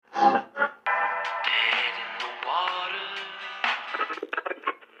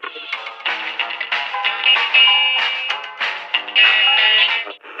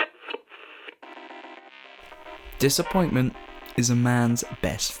Disappointment is a man's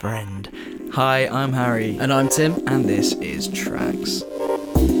best friend. Hi, I'm Harry. And I'm Tim. And this is Tracks.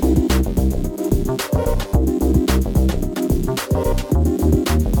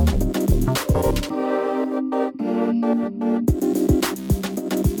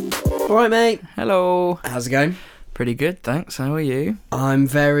 Alright, mate. Hello. How's it going? Pretty good, thanks. How are you? I'm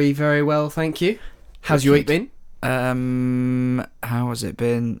very, very well, thank you. How's your week been? How has it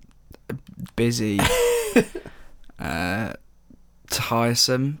been? Busy.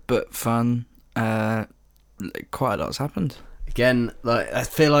 Tiresome, but fun. Quite a lot's happened. Again, I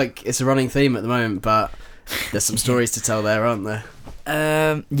feel like it's a running theme at the moment, but there's some stories to tell there, aren't there?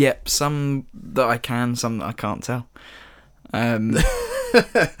 Yep, some that I can, some that I can't tell.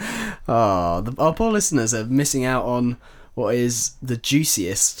 Our poor listeners are missing out on what is the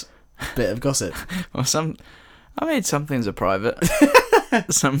juiciest bit of gossip. Well, I mean, some things are private.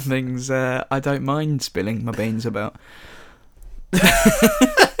 Some things I don't mind spilling my beans about. I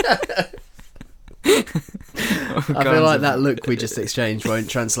feel like that look we just exchanged won't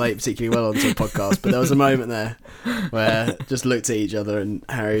translate particularly well onto a podcast, but there was a moment there where just looked at each other and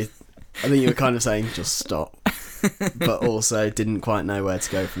Harry, I think you were kind of saying, just stop. But also didn't quite know where to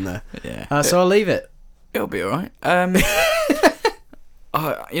go from there. Yeah. So I'll leave it. It'll be alright. I'll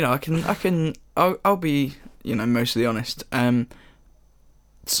be, mostly honest.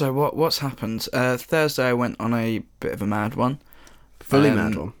 So what's happened? Thursday I went on a bit of a mad one. Fully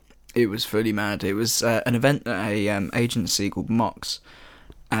mad one? It was fully mad. It was an event at a agency called Mox.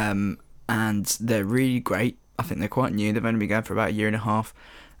 And they're really great. I think they're quite new. They've only been going for about a year and a half.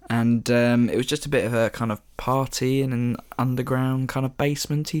 And it was just a bit of a kind of party in an underground kind of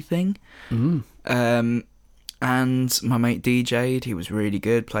basement-y thing. Mm. And my mate DJ'd. He was really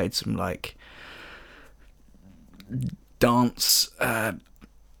good. Played some, dance...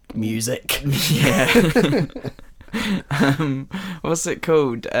 music. Yeah. What's it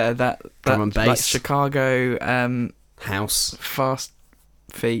called? That Drum and bass. Chicago House. fast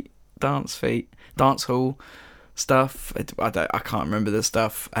dance hall stuff. I can't remember the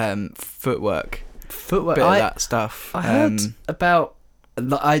stuff. Footwork. Bit of that stuff. I heard about.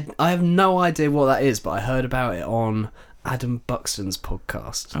 I have no idea what that is, but I heard about it on Adam Buxton's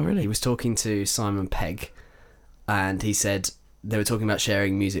podcast. Oh, really? He was talking to Simon Pegg, and he said they were talking about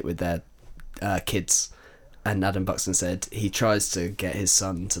sharing music with their kids. And Adam Buxton said he tries to get his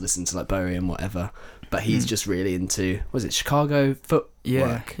son to listen to Bowie and whatever, but he's just really into, was it Chicago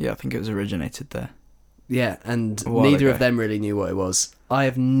footwork? Yeah, I think it was originated there. Yeah, and neither of them really knew what it was. I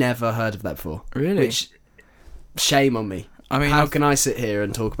have never heard of that before. Really? Which, shame on me. I mean, how can I sit here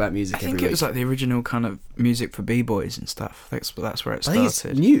and talk about music every week? I think it was the original kind of music for b-boys and stuff. That's where it started. I think it's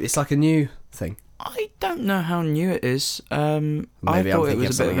new. It's like a new thing. I don't know how new it is. I thought it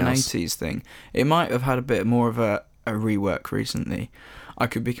was a bit of an 80s thing. It might have had a bit more of a rework recently. I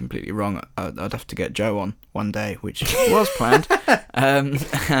could be completely wrong. I'd have to get Joe on one day, which was planned,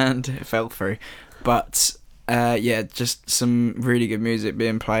 and it fell through. But just some really good music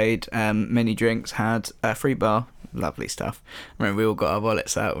being played. Many drinks, had a free bar. Lovely stuff. I remember we all got our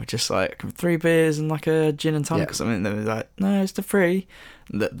wallets out with just 3 beers and a gin and tonic or something. They were like, no, it's the free.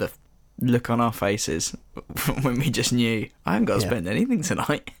 The look on our faces when we just knew I haven't got to spend anything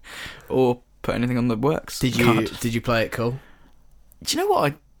tonight or put anything on the works. Did you play it cool? Do you know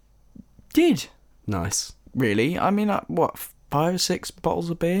what I did? Nice. Really? I mean, 5 or 6 bottles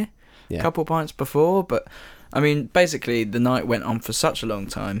of beer, a couple of pints before, but I mean, basically the night went on for such a long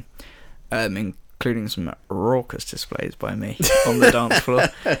time, including some raucous displays by me on the dance floor.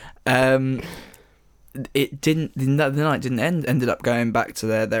 The night didn't end. Ended up going back to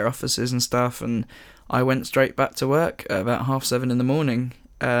their offices and stuff, and I went straight back to work at about 7:30 in the morning.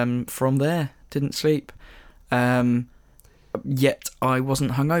 From there, didn't sleep. Yet I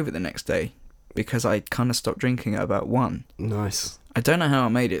wasn't hungover the next day because I kind of stopped drinking at about 1. Nice. I don't know how I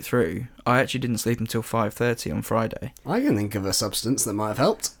made it through. I actually didn't sleep until 5:30 on Friday. I can think of a substance that might have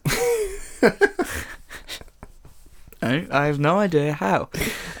helped. I have no idea how.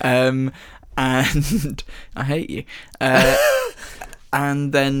 And I hate you.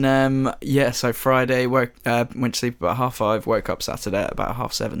 And then, so Friday, went to sleep about 5:30, woke up Saturday at about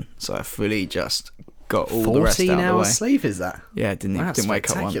 7:30. So I fully just got all the rest out of the way. 14 hours sleep, is that? Yeah, didn't wake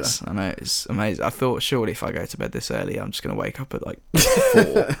up once. I know, it's amazing. I thought, surely if I go to bed this early, I'm just going to wake up at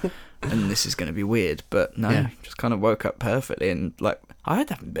 4, and this is going to be weird. But no, just kind of woke up perfectly. And I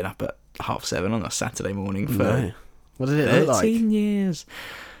haven't been up at 7:30 on a Saturday morning for... No. What did it look like? 13 years.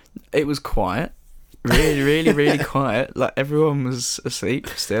 It was quiet. Really, really, really quiet. Everyone was asleep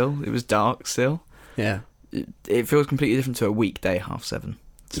still. It was dark still. Yeah. It feels completely different to a weekday 7:30.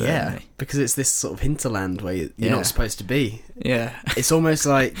 Certainly. Because it's this sort of hinterland where you're not supposed to be. Yeah. It's almost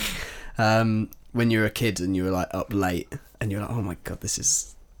like when you were a kid and you were like up late and you're like, oh my God, this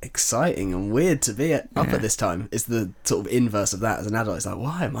is exciting and weird to be up at this time. It's the sort of inverse of that as an adult. It's like,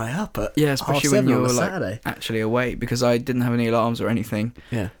 why am I up at especially when you're Saturday? Like actually awake, because I didn't have any alarms or anything.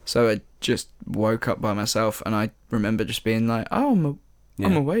 Yeah. So I just woke up by myself, and I remember just being like, oh,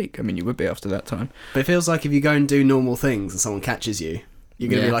 I'm awake. I mean, you would be after that time. But it feels like if you go and do normal things and someone catches you, you're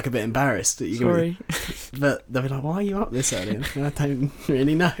going to be like a bit embarrassed. Sorry. But they'll be like, why are you up this early? I don't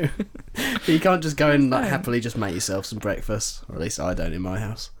really know. But you can't just go and like happily just make yourself some breakfast. Or at least I don't in my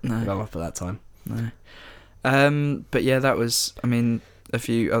house. No. If I'm up at that time. No. But yeah, that was, I mean, a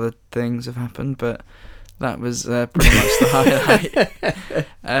few other things have happened, but that was pretty much the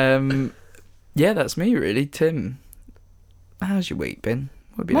highlight. Yeah, that's me really. Tim, how's your week been?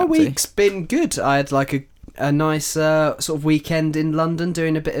 What have you been My up to? week's been good. I had like a nice sort of weekend in London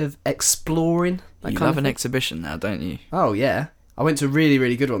doing a bit of exploring. You love an exhibition now, don't you? Oh yeah, I went to a really,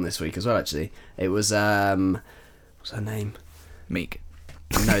 really good one this week as well. Actually, it was what's her name? Meek.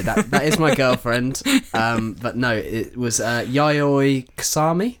 No, that is my girlfriend. But no, it was Yayoi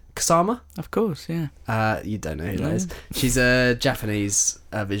Kusama. Of course, yeah. You don't know who that is. She's a Japanese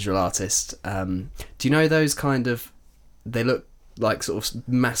visual artist. Do you know those kind of? They look like sort of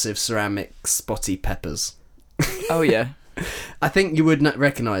massive ceramic spotty peppers. Oh yeah. I think you would not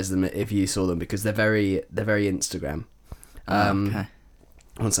recognise them if you saw them because they're very Instagram. Okay.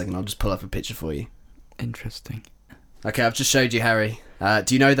 1 second, I'll just pull up a picture for you. Interesting. Okay, I've just showed you, Harry.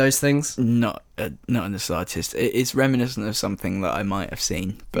 Do you know those things? Not in the slightest. It's reminiscent of something that I might have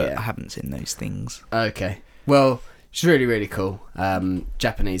seen, but I haven't seen those things. Okay. Well, she's really, really cool.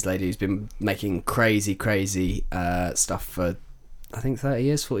 Japanese lady who's been making crazy stuff for, I think, 30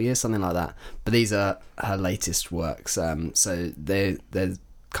 years, 40 years, something like that. But these are her latest works. So they're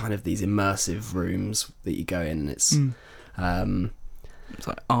kind of these immersive rooms that you go in, and it's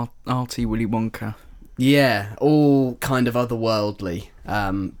like arty Willy Wonka. Yeah, all kind of otherworldly,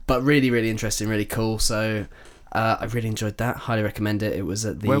 but really, really interesting, really cool. So I really enjoyed that. Highly recommend it. It was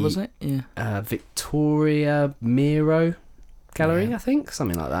at the... Where was it? Yeah. Victoria Miro Gallery, I think.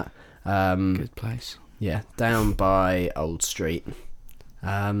 Something like that. Good place. Yeah, down by Old Street.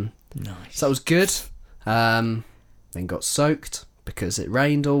 Nice. So that was good. Then got soaked because it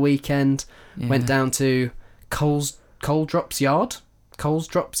rained all weekend. Yeah. Went down to Coldrops Yard.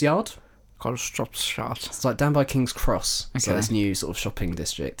 It's like down by King's Cross. Okay. So this new sort of shopping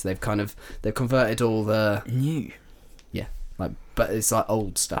district. They've converted all the new. Yeah, like, but it's like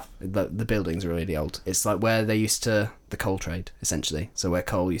old stuff. The buildings are really old. It's like where they used to the coal trade essentially. So where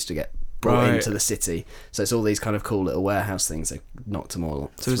coal used to get brought into the city. So it's all these kind of cool little warehouse things. They knocked them all.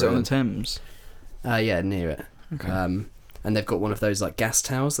 So is it on the Thames? Yeah, near it. Okay. And they've got one of those like gas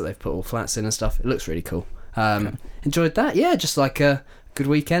towers that they've put all flats in and stuff. It looks really cool. Okay. Enjoyed that. Yeah, just like a good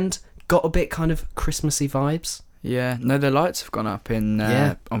weekend. Got a bit kind of Christmassy vibes. Yeah, no, the lights have gone up in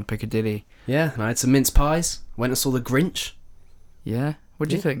on Piccadilly. Yeah, and I had some mince pies. Went and saw The Grinch. Yeah, what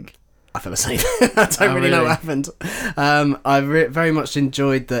do you think? I fell asleep. I don't really know what happened. I very much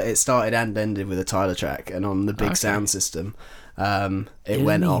enjoyed that it started and ended with a Tyler track, and on the big sound system, it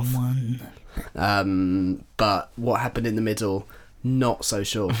went off. But what happened in the middle, not so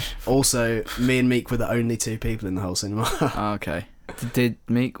sure. Also, me and Meek were the only two people in the whole cinema. Okay. Did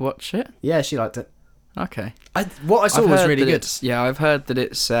Meek watch it? Yeah, she liked it. Okay. What I saw was really good. Yeah, I've heard that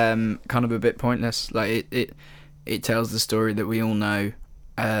it's kind of a bit pointless. Like it tells the story that we all know,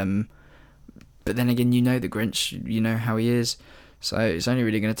 but then again, you know the Grinch, you know how he is. So it's only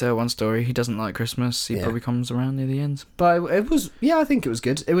really going to tell one story. He doesn't like Christmas. He probably comes around near the end. But it was, I think it was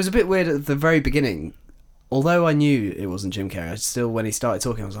good. It was a bit weird at the very beginning. Although I knew it wasn't Jim Carrey, still when he started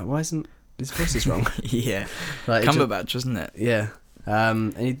talking, I was like, why isn't his voice is wrong? Yeah. Like, Cumberbatch, wasn't it? Yeah.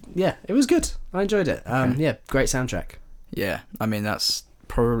 It was good. I enjoyed it. Yeah, great soundtrack. Yeah, I mean, that's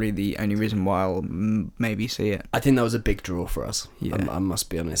probably the only reason why I'll maybe see it. I think that was a big draw for us. Yeah. I must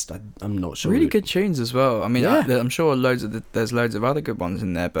be honest. I'm not sure. Really good tunes as well. I mean, I'm sure there's loads of other good ones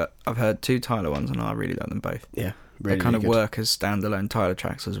in there, but I've heard 2 Tyler ones and I really like them both. Yeah. Really, they kind really of work as standalone Tyler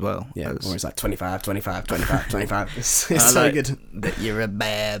tracks as well. Yeah, or it's like 25, 25, 25, 25. It's so like good. That you're a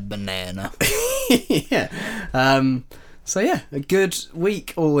bad banana. Yeah. So yeah, a good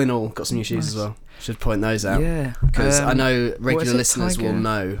week all in all. Got some new shoes as well. Should point those out. Yeah. Because I know regular listeners will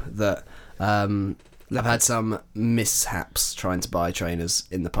know that I've had some mishaps trying to buy trainers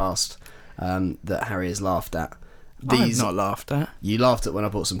in the past that Harry has laughed at. I've not laughed at. You laughed at when I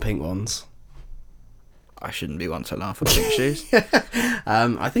bought some pink ones. I shouldn't be one to laugh at pink shoes.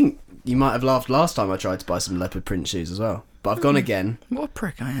 I think you might have laughed last time I tried to buy some leopard print shoes as well. But I've gone again. What a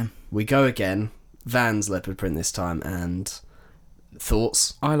prick I am. We go again. Vans leopard print this time, and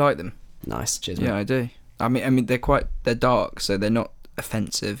thoughts? I like them. Nice, cheers, mate. Yeah, I do. I mean, they're dark, so they're not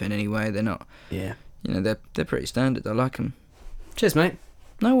offensive in any way. They're not. Yeah. You know, they're pretty standard. I like them. Cheers, mate.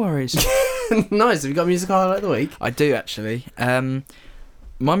 No worries. Nice. Have you got a musical highlight of the week? I do actually.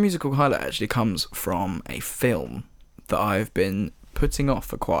 My musical highlight actually comes from a film that I've been putting off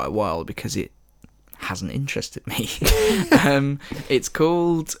for quite a while because it hasn't interested me. It's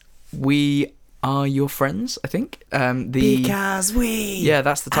called We Are Your Friends, I think. Because we... Yeah,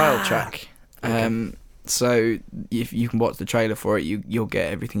 that's the title track. Okay. So if you can watch the trailer for it, you'll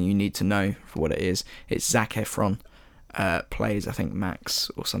get everything you need to know for what it is. It's Zac Efron plays, I think, Max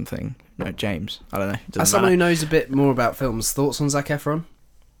or something. No, James. I don't know. As someone who knows a bit more about films, thoughts on Zac Efron?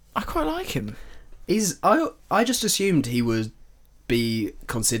 I quite like him. I just assumed he would be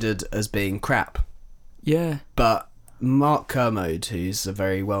considered as being crap. Yeah. But Mark Kermode, who's a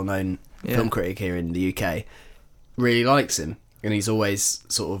very well-known film critic here in the UK, really likes him, and he's always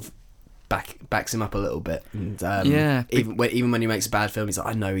sort of backs him up a little bit. And, even when he makes a bad film, he's like,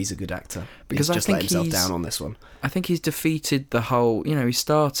 I know he's a good actor. Because he's just let himself down on this one. I think he's defeated the whole. You know, he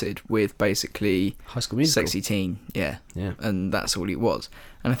started with basically High School Musical, sexy teen, yeah, and that's all he was.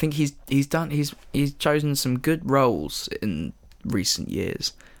 And I think he's chosen some good roles in recent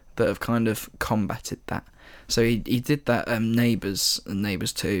years that have kind of combated that. So he did that Neighbours and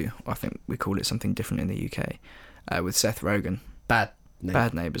Neighbours 2. I think we call it something different in the UK with Seth Rogen. Bad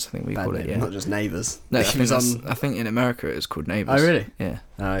Neighbours, I think we call it. Yeah, not just Neighbours. No, I think in America it was called Neighbours. Oh really? Yeah.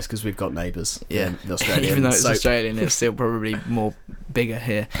 No, it's because we've got Neighbours. Yeah, the Australian. Even though it's Australian, it's still probably more bigger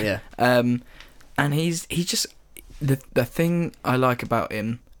here. Yeah. And he's just the thing I like about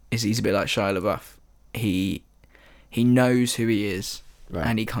him is he's a bit like Shia LaBeouf. He knows who he is. Right.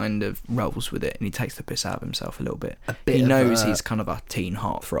 And he kind of rolls with it, and he takes the piss out of himself a little bit. He knows he's kind of a teen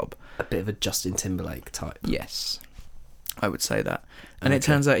heartthrob. A bit of a Justin Timberlake type. Yes, I would say that. And it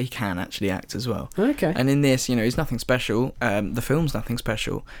turns out he can actually act as well. Okay. And in this, you know, he's nothing special. The film's nothing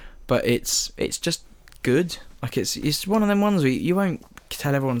special, but it's just good. Like it's one of them ones where you won't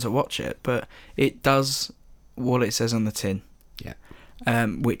tell everyone to watch it, but it does what it says on the tin. Yeah.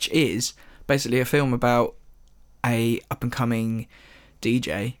 Which is basically a film about a up and coming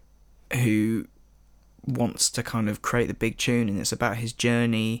DJ who wants to kind of create the big tune, and it's about his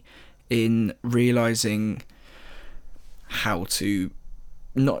journey in realising how to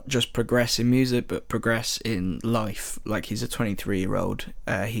not just progress in music but progress in life. Like, he's a 23-year-old.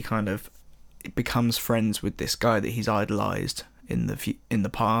 He kind of becomes friends with this guy that he's idolised in the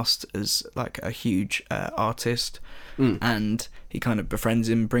past as like a huge artist, and he kind of befriends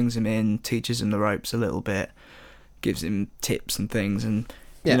him, brings him in, teaches him the ropes a little bit, gives him tips and things, and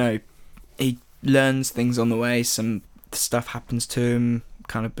you know, he learns things on the way. Some stuff happens to him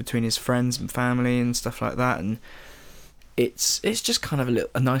kind of between his friends and family and stuff like that, and it's just kind of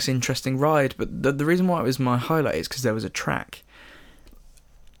a nice interesting ride. But the reason why it was my highlight is because there was a track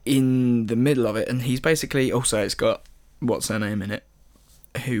in the middle of it, and he's basically also, it's got what's her name in it,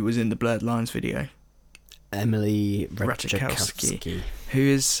 who was in the Blurred Lines video, Emily Ratajkowski, who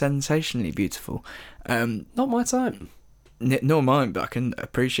is sensationally beautiful. Not my type. Nor mine, but I can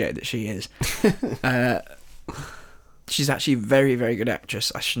appreciate that she is. She's actually a very, very good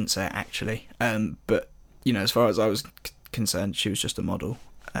actress. I shouldn't say actually, but you know, as far as I was concerned, she was just a model.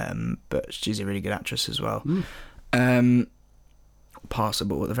 But she's a really good actress as well.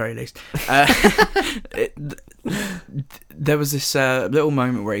 Passable at the very least. There was this little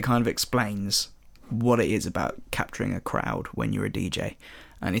moment where he kind of explains what it is about capturing a crowd when you're a DJ,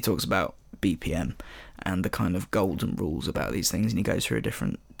 and he talks about BPM and the kind of golden rules about these things, and he goes through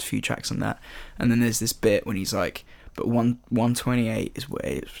a few tracks on that. And then there's this bit when he's like, but 128 is where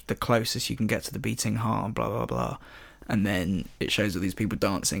it's the closest you can get to the beating heart, blah blah blah, and then it shows all these people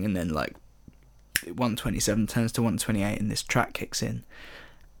dancing, and then like 127 turns to 128 and this track kicks in,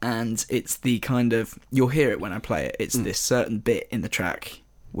 and it's the kind of, you'll hear it when I play it, it's this certain bit in the track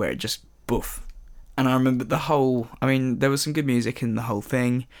where it just boof. And I remember there was some good music in the whole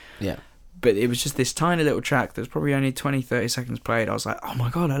thing, but it was just this tiny little track that was probably only 20-30 seconds played. I was like, oh my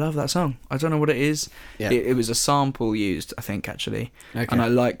god, I love that song. I don't know what it is. It was a sample used, I think, actually. And I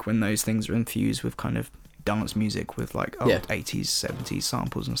like when those things are infused with kind of dance music with like old 80s 70s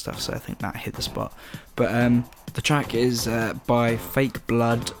samples and stuff, so I think that hit the spot. But the track is by Fake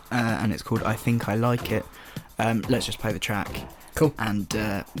Blood, and it's called I Think I Like It. Let's just play the track. Cool. And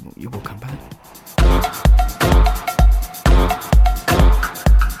you will come back.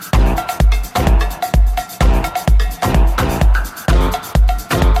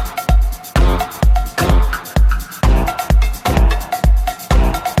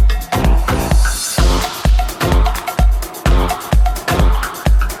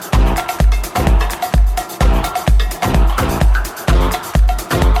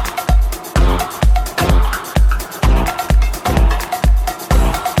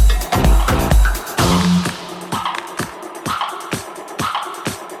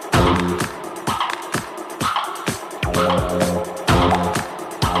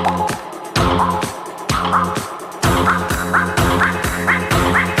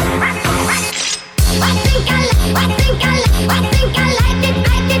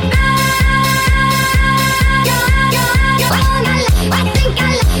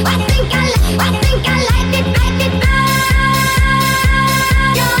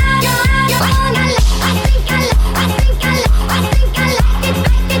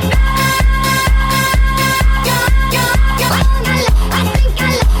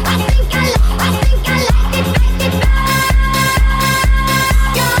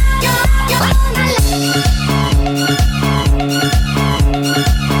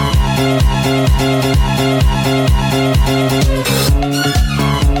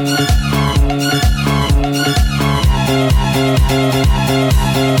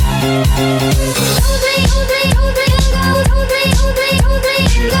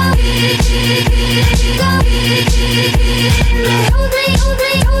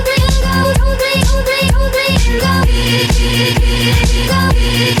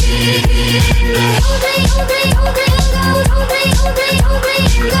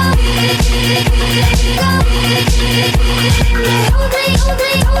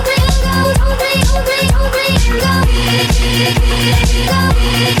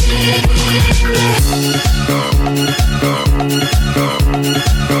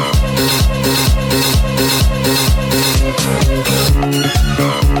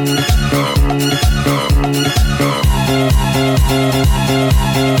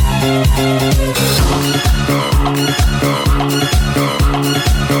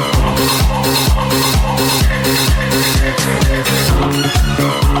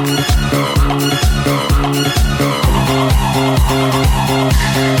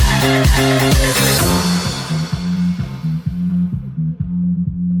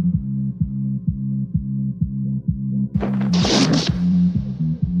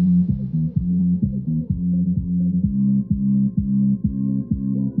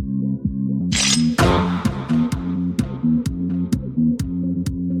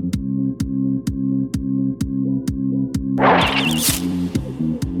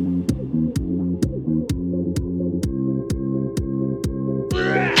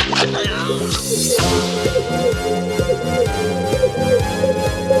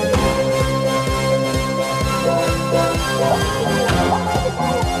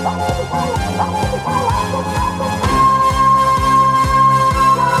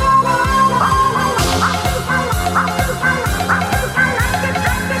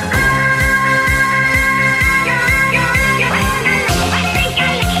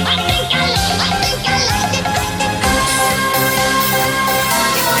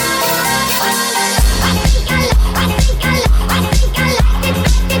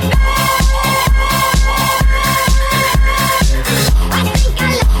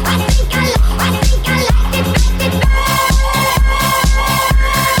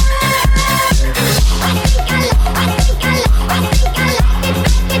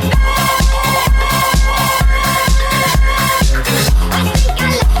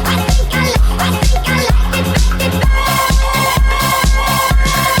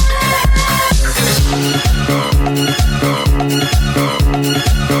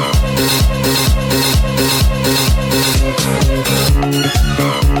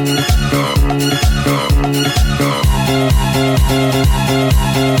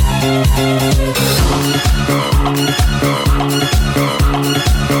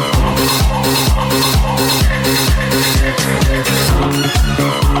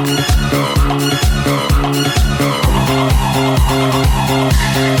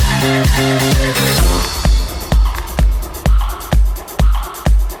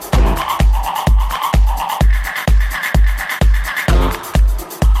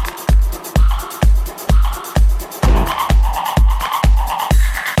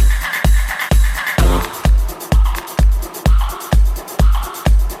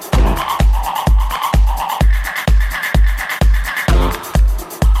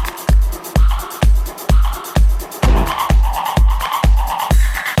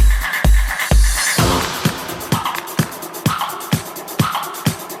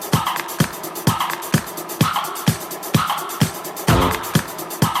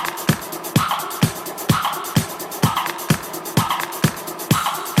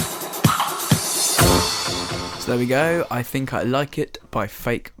 So there we go. I Think I Like It by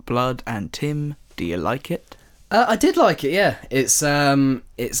Fake Blood. And Tim, do you like it? I did like it, yeah. It's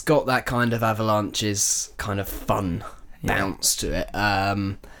got that kind of Avalanche's kind of fun bounce to it.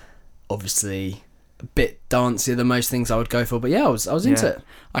 Obviously a bit dancier than most things I would go for, but yeah, I was into it.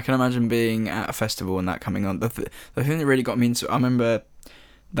 I can imagine being at a festival and that coming on. The thing that really got me into it, I remember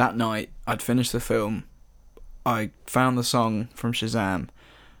that night I'd finished the film, I found the song from Shazam,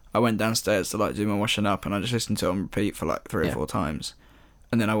 I went downstairs to like do my washing up, and I just listened to it on repeat for like 3 or 4 times.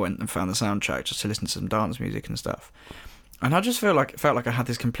 And then I went and found the soundtrack just to listen to some dance music and stuff. And I just felt like I had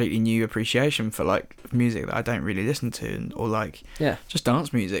this completely new appreciation for like music that I don't really listen to, or like just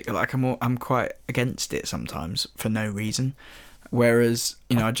dance music. Like I'm quite against it sometimes for no reason. Whereas,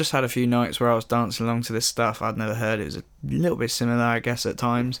 you know, I just had a few nights where I was dancing along to this stuff I'd never heard. It was a little bit similar, I guess, at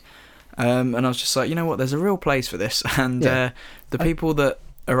times. And I was just like, you know what, there's a real place for this. And the people that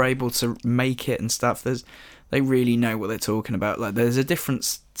are able to make it and stuff, they really know what they're talking about. Like, there's a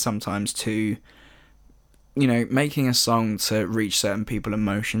difference sometimes to, you know, making a song to reach certain people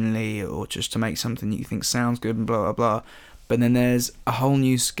emotionally, or just to make something that you think sounds good and blah, blah, blah. But then there's a whole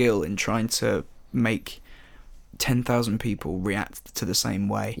new skill in trying to make 10,000 people react to the same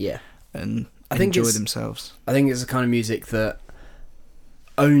way. Yeah. And enjoy themselves. I think it's the kind of music that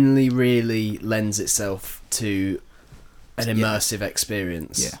only really lends itself to an immersive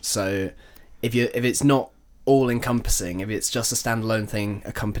experience. Yeah. So if it's not all encompassing, if it's just a standalone thing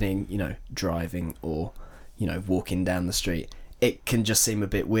accompanying, you know, driving or, you know, walking down the street, it can just seem a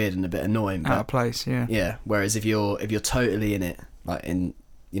bit weird and a bit annoying. Out of place, yeah. Yeah. Whereas if you're totally in it, like in,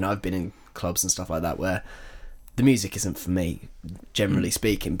 you know, I've been in clubs and stuff like that where the music isn't for me, generally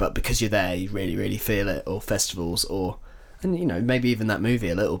speaking, but because you're there, you really, really feel it. Or festivals, and you know, maybe even that movie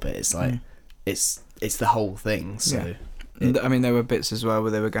a little bit. It's like it's the whole thing. So I mean, there were bits as well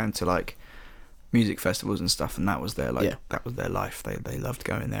where they were going to like music festivals and stuff, and that was their that was their life. They loved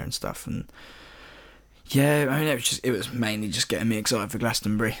going there and stuff. And yeah, I mean, it was mainly just getting me excited for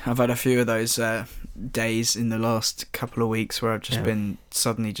Glastonbury. I've had a few of those days in the last couple of weeks where I've just been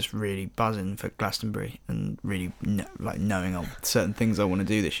suddenly just really buzzing for Glastonbury, and really knowing certain things I want to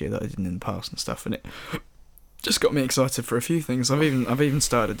do this year that I didn't in the past and stuff, and it just got me excited for a few things. I've even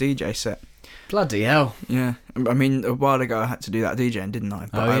started a DJ set. Bloody hell! Yeah, I mean, a while ago I had to do that DJing, didn't I?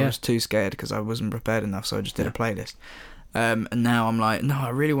 But I was too scared because I wasn't prepared enough, so I just did a playlist. And now I'm like, no, I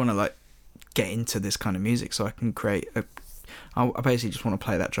really want to like get into this kind of music so I can create I basically just want to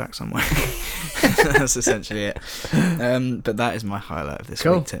play that track somewhere. That's essentially it. But that is my highlight of this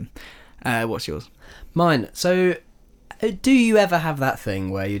week, Tim. What's yours? Mine. So do you ever have that thing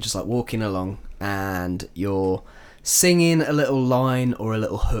where you're just like walking along and you're singing a little line or a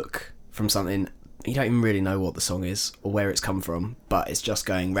little hook from something, you don't even really know what the song is or where it's come from, but it's just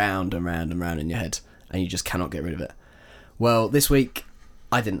going round and round and round in your head and you just cannot get rid of it? Well, this week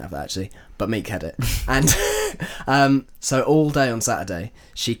I didn't have that actually, but Meek had it. And so all day on Saturday,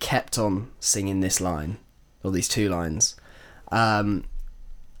 she kept on singing this line, or these 2 lines. And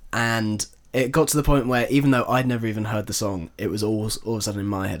it got to the point where, even though I'd never even heard the song, it was all of a sudden in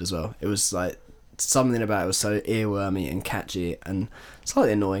my head as well. It was like, something about it was so earwormy and catchy and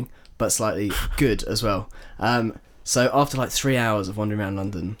slightly annoying, but slightly good as well. So after like 3 hours of wandering around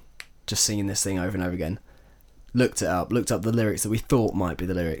London, just singing this thing over and over again, looked up the lyrics that we thought might be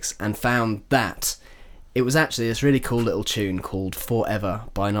the lyrics, and found that it was actually this really cool little tune called Forever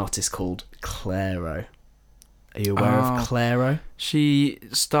by an artist called Clairo. Are you aware of Clairo? She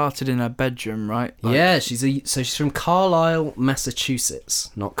started in her bedroom, right? Yeah, she's from Carlisle,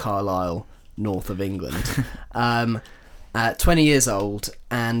 Massachusetts, not Carlisle, north of England. 20 years old,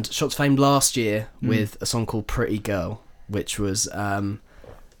 and shot to fame last year with a song called Pretty Girl, which was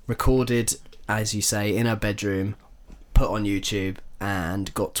recorded, as you say, in her bedroom, put on YouTube,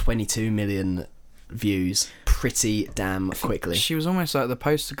 and got 22 million views pretty damn quickly. She was almost like the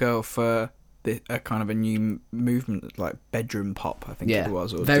poster girl for a kind of a new movement, like bedroom pop, I think it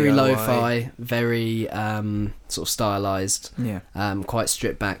was. Or very DIY. lo-fi, very sort of stylized, quite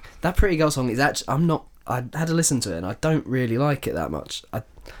stripped back. That Pretty Girl song is actually, I had to listen to it and I don't really like it that much.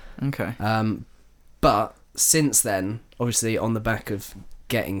 Okay. But since then, obviously on the back of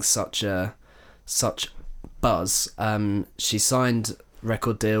getting such buzz, she signed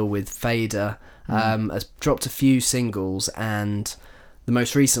record deal with Fader, has dropped a few singles, and the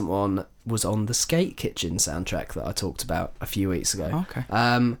most recent one was on the Skate Kitchen soundtrack that I talked about a few weeks ago.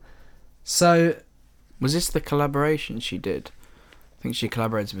 Okay. So was this the collaboration she did? I think she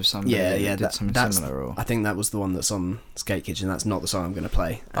collaborated with somebody that did something similar. Or... I think that was the one that's on Skate Kitchen. That's not the song I'm going to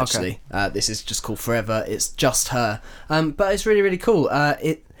play, actually. Okay. This is just called Forever. It's just her. But it's really, really cool.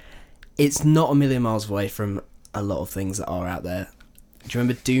 It's not a million miles away from a lot of things that are out there. Do you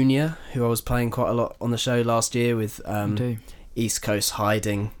remember Dunya, who I was playing quite a lot on the show last year with East Coast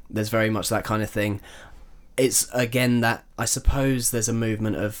Hiding? There's very much that kind of thing. It's, again, that I suppose there's a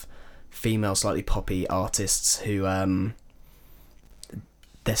movement of female, slightly poppy artists who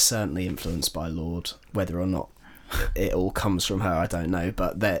they're certainly influenced by Lorde. Whether or not it all comes from her, I don't know.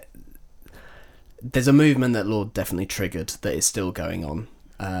 But there's a movement that Lorde definitely triggered that is still going on.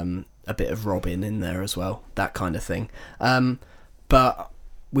 A bit of Robin in there as well, that kind of thing. But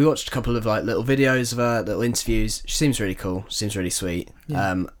we watched a couple of like little videos of her, little interviews. She seems really cool. She seems really sweet.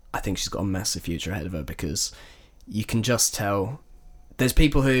 Yeah. I think she's got a massive future ahead of her, because you can just tell there's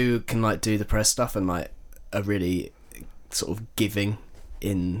people who can like do the press stuff and like are really sort of giving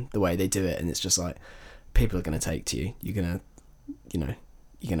in the way they do it, and it's just like people are going to take to you. You're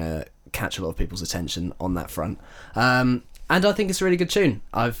gonna catch a lot of people's attention on that front. And I think it's a really good tune.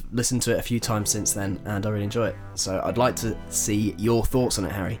 I've listened to it a few times since then, and I really enjoy it. So I'd like to see your thoughts on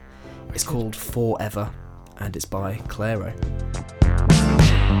it, Harry. It's called Forever, and it's by Clairo.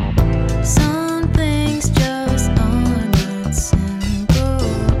 Some things just aren't that simple.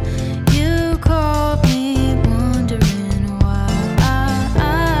 You caught me wondering why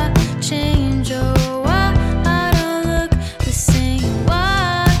I change, or why I don't look the same,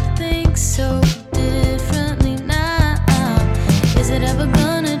 why I think so differently now. Is it ever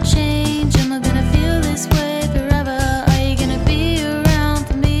gonna change? Am I gonna feel this way forever? Are you gonna be around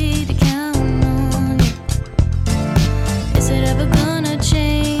for me to count on you? Is it ever gonna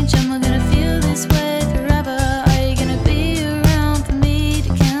change? Am I gonna feel this way forever? Are you gonna be around for me to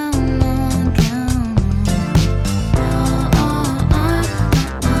count on, count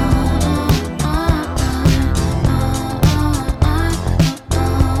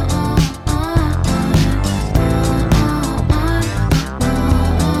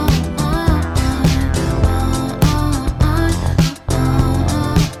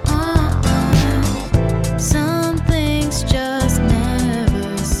Some things just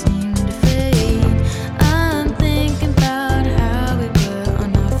never seem to fade. I'm thinking about how we were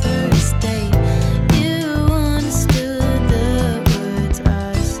on our first date. You understood the words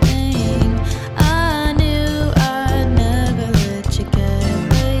I was saying. I knew I'd never let you get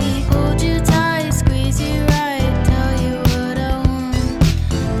away. Hold you tight, squeeze you right, tell you what I want.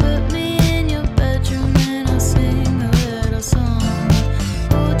 Put me in your bedroom and I'll sing a little song.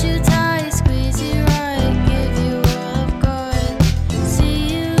 Hold you tight, squeeze you right, give you all I've got.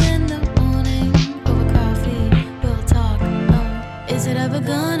 See you in the morning over coffee, we'll talk. Oh, is it ever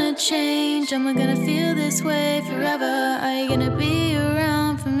gonna change? Am I gonna feel this way forever? Are you gonna be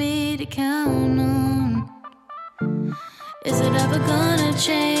around for me to count on? Is it ever gonna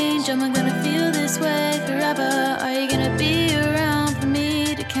change? Am I gonna feel this way forever? Are you gonna be around for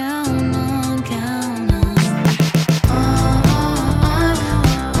me to count on, count on?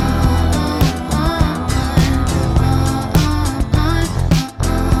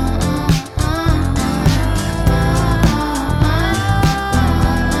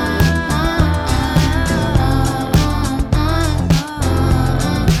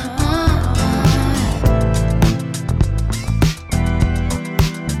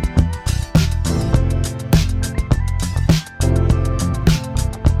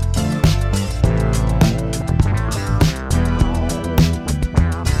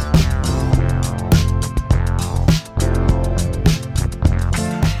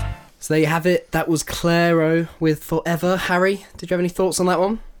 So there you have it. That was Clairo with Forever. Harry, did you have any thoughts on that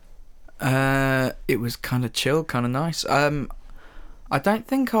one? It was kind of chill, kind of nice. I don't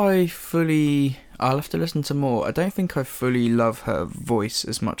think I fully... I'll have to listen to more. I don't think I fully love her voice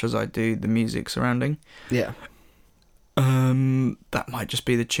as much as I do the music surrounding. Yeah. That might just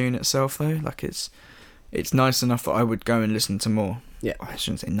be the tune itself, though. Like, it's nice enough that I would go and listen to more. Yeah. I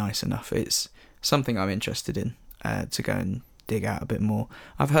shouldn't say nice enough. It's something I'm interested in, to go and dig out a bit more.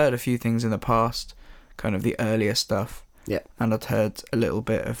 I've heard a few things in the past, kind of the earlier stuff. Yeah. And I'd heard a little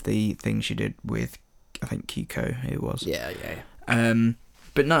bit of the things she did with, I think, Kiko, it was. Yeah.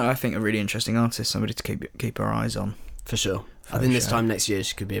 But no, I think a really interesting artist, somebody to keep our eyes on. For sure. I think this time next year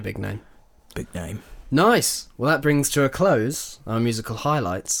she could be a big name. Big name. Nice. Well, that brings to a close our musical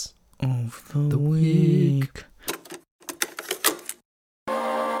highlights of the week.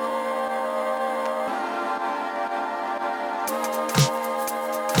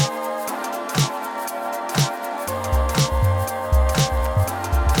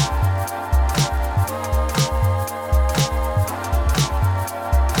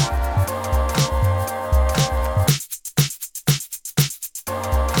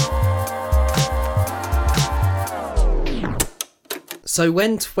 So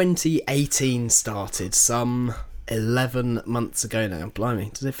when 2018 started, some 11 months ago now,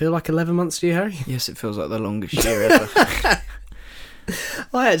 blimey, does it feel like 11 months to you, Harry? Yes, it feels like the longest year ever.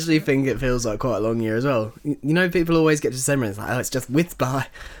 I actually think it feels like quite a long year as well. You know, people always get to December and it's like, oh, it's just whizzed by.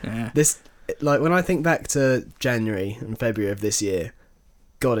 Yeah. Like, when I think back to January and February of this year,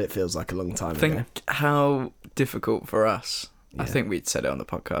 God, it feels like a long time ago. Think how difficult for us. Yeah. I think we'd said it on the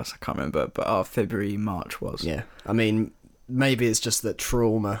podcast, I can't remember, but our February, March was. Yeah. I mean, maybe it's just that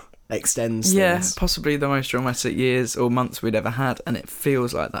trauma extends Yeah, things. possibly the most traumatic years or months we'd ever had, and it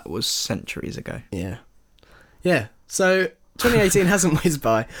feels like that was centuries ago. Yeah. Yeah. So 2018 hasn't whizzed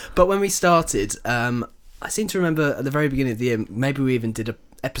by, but when we started, I seem to remember at the very beginning of the year, maybe we even did an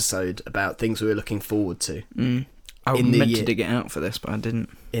episode about things we were looking forward to. I In the meant year. to dig it out for this, but I didn't.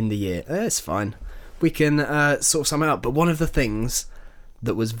 In the year. It's fine. We can sort some out. But one of the things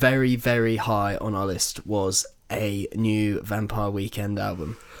that was very, very high on our list was a new Vampire Weekend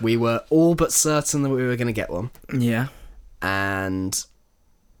album. We were all but certain that we were going to get one. Yeah. And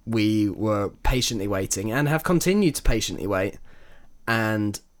we were patiently waiting and have continued to patiently wait.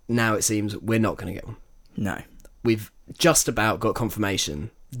 And now it seems we're not going to get one. No. We've just about got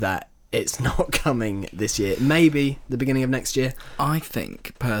confirmation that it's not coming this year. Maybe the beginning of next year. I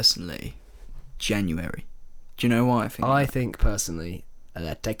think, personally, January. Do you know why I think I that? think, personally,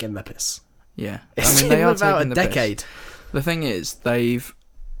 they're taking the piss. Yeah. It's they been are about taking a the piss. decade. The thing is, the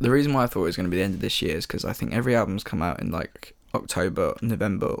reason why I thought it was going to be the end of this year is because I think every album's come out in like October,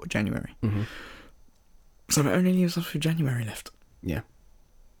 November, or January. Mm-hmm. So it only leaves us with January left. Yeah.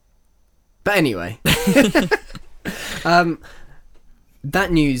 But anyway,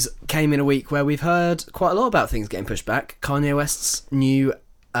 that news came in a week where we've heard quite a lot about things getting pushed back. Kanye West's new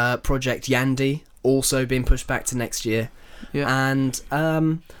project Yandy also being pushed back to next year. Yeah. And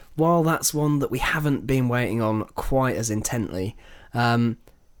while that's one that we haven't been waiting on quite as intently,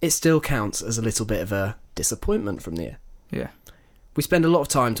 it still counts as a little bit of a disappointment from the year. Yeah. We spend a lot of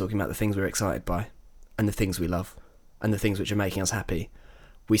time talking about the things we're excited by and the things we love and the things which are making us happy.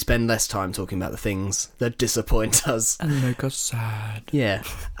 We spend less time talking about the things that disappoint us. And make us sad. Yeah.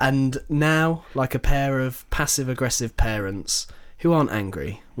 And now, like a pair of passive-aggressive parents who aren't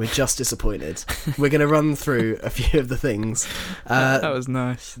angry, we're just disappointed. We're going to run through a few of the things That was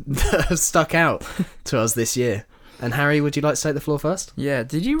nice. that have stuck out to us this year. And Harry, would you like to take the floor first? Yeah,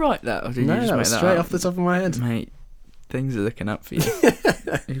 did you write that? Or did No, you just that make was that straight up? off the top of my head. Mate, things are looking up for you.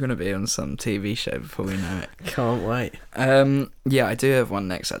 You're going to be on some TV show before we know it. Can't wait. Yeah, I do have one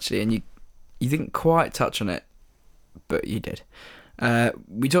next, actually, and you didn't quite touch on it, but you did.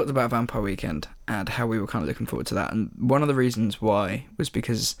 We talked about Vampire Weekend and how we were kind of looking forward to that, and one of the reasons why was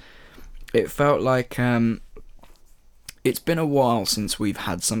because it felt like it's been a while since we've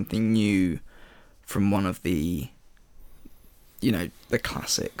had something new from one of the, the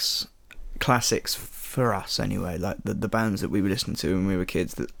classics for us anyway, like the bands that we were listening to when we were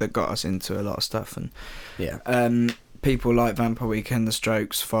kids that got us into a lot of stuff. And Yeah. people like Vampire Weekend, The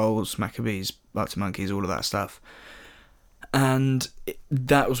Strokes, Foals, Maccabees, Arctic Monkeys, all of that stuff. And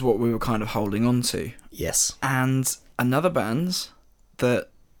that was what we were kind of holding on to. Yes. And another bands that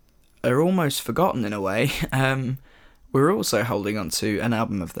are almost forgotten in a way, we're also holding on to an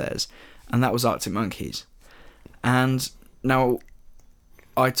album of theirs, and that was Arctic Monkeys. And now,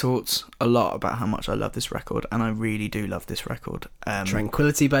 I talked a lot about how much I love this record, and I really do love this record.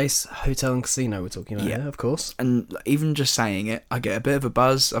 Tranquility Base Hotel and Casino we're talking about, yeah, of course. And even just saying it, I get a bit of a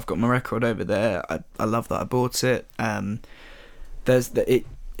buzz. I've got my record over there. I love that I bought it.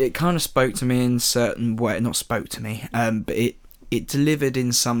 It kind of spoke to me in certain way. Not spoke to me, but it delivered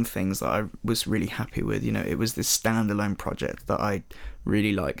in some things that I was really happy with. It was this standalone project that I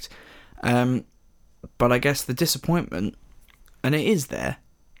really liked. But I guess the disappointment, and it is there,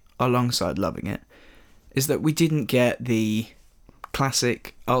 alongside loving it, is that we didn't get the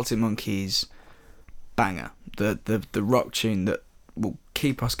classic Arctic Monkeys banger, the rock tune that will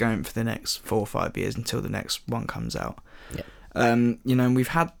keep us going for the next 4 or 5 years until the next one comes out. Yeah. And we've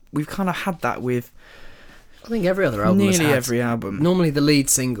kind of had that with, I think every other album has nearly had, every album. normally the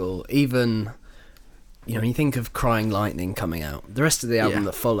lead single, even, when you think of Crying Lightning coming out, the rest of the album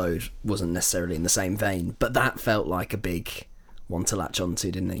that followed wasn't necessarily in the same vein, but that felt like a big one to latch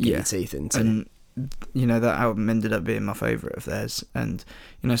onto, didn't it? Get your teeth into. And that album ended up being my favourite of theirs, and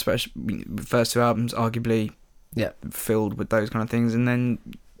especially the first 2 albums arguably filled with those kind of things, and then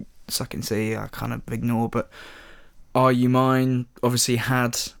Suck and See I kind of ignore, but Are You Mine obviously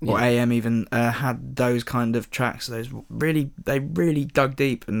had, or AM even had those kind of tracks. They really dug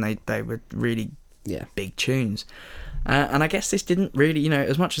deep, and they were really big tunes. And I guess this didn't really,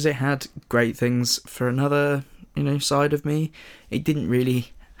 as much as it had great things for another side of me. It didn't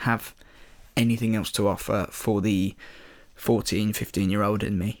really have anything else to offer for the 14, 15-year-old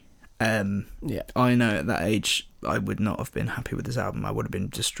in me. I know at that age I would not have been happy with this album. I would have been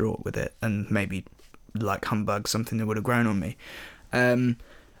distraught with it, and maybe like Humbug, something that would have grown on me. The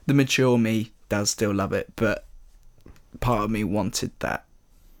mature me does still love it, but part of me wanted that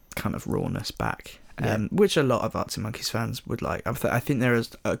kind of rawness back, which a lot of Arctic Monkeys fans would like. I think there is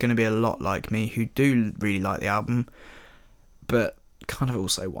going to be a lot like me who do really like the album, but kind of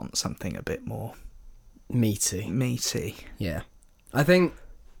also want something a bit more meaty. Yeah, I think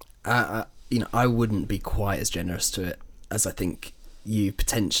I wouldn't be quite as generous to it as I think you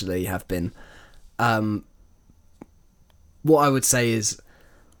potentially have been. What I would say is,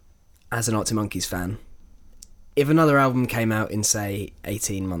 as an Arctic Monkeys fan, if another album came out in, say,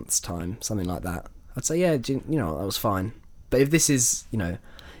 18 months' time, something like that, I'd say, yeah, that was fine. But if this is, in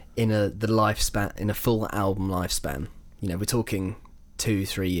the lifespan, in a full album lifespan, we're talking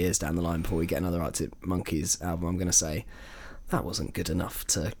 2-3 years down the line before we get another Arctic Monkeys album, I'm going to say that wasn't good enough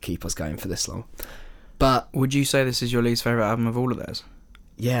to keep us going for this long. But would you say this is your least favourite album of all of theirs?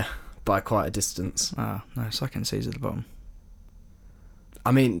 Yeah, by quite a distance. Ah, no, Second Seas at the bottom.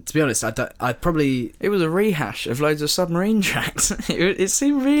 I mean, to be honest, It was a rehash of loads of Submarine tracks. It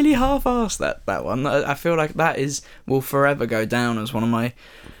seemed really half-assed, that one. I feel like will forever go down as one of my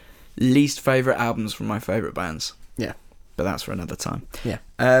least favourite albums from my favourite bands. Yeah. But that's for another time. Yeah.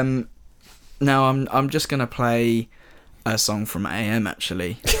 Now I'm just going to play a song from AM,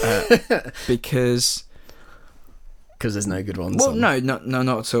 actually, because there's no good ones. Well, no,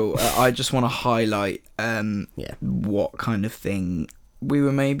 not at all. I just want to highlight what kind of thing we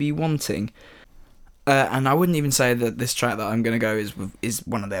were maybe wanting. And I wouldn't even say that this track that I'm going to go is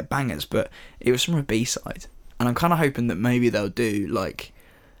one of their bangers, but it was from a B-side. And I'm kind of hoping that maybe they'll do like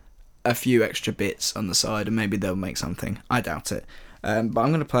a few extra bits on the side and maybe they'll make something. I doubt it. But I'm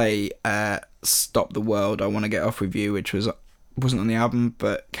going to play Stop the World, I Want to Get Off With You, which wasn't on the album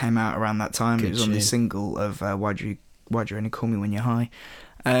but came out around that time. Good. It was on the single of Why'd You Only Call Me When You're High,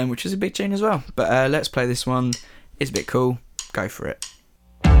 which is a big tune as well. But let's play this one. It's a bit cool. Go for it.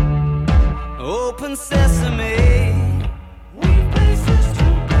 Open sesame, we've places to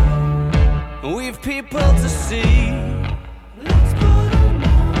go, we've people to see. Let's put them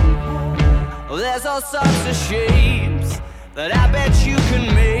on hold. There's all sorts of shapes that I bet you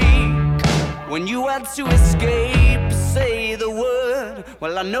can make when you want to escape. Say the word.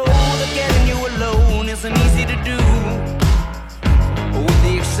 Well, I know that getting you alone isn't easy to do. With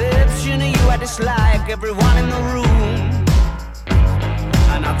the exception of you, I dislike everyone in the room.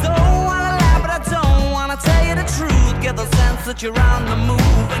 And I don't wanna lie, but I don't wanna tell you the truth. Get the sense that you're on the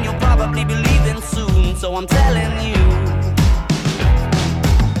move, and you'll probably be leaving soon. So I'm telling you,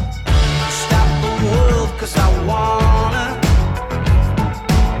 stop the world, 'cause I wanna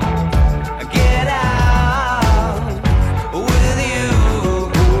get out with you.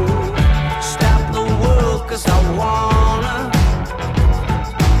 Stop the world, 'cause I wanna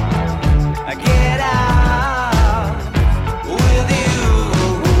get out with you.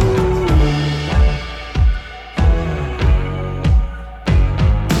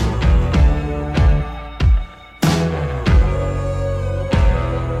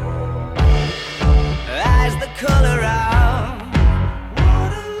 Eyes the color out,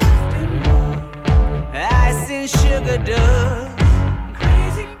 water left in more. Ice and sugar dust,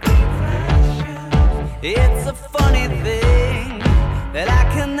 crazy green flashes. It's a funny thing that I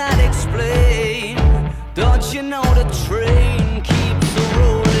cannot explain. Don't you know the train keeps a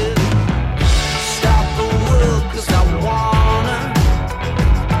rolling? Stop the world, 'cause I wanna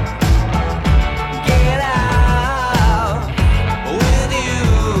get out with you.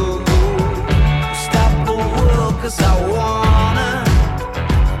 Stop the world, 'cause I wanna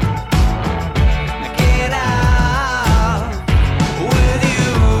get out with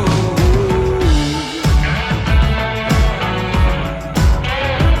you.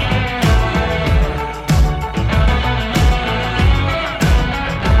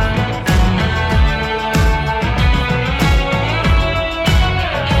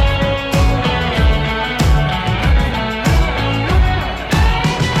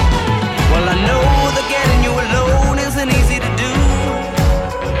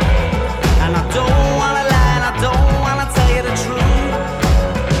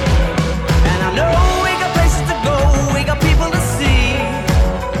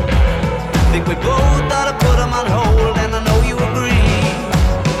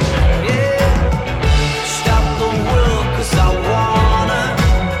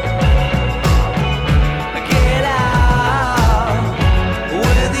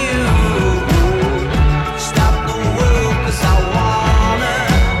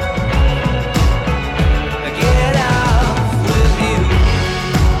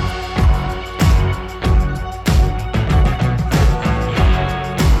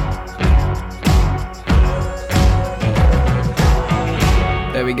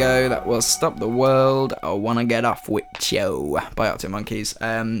 that was Stop the World, I Wanna Get Off With You by Arctic Monkeys.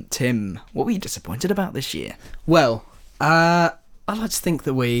 Tim, what were you disappointed about this year? Well, I like to think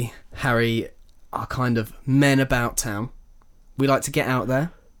that we, Harry, are kind of men about town. We like to get out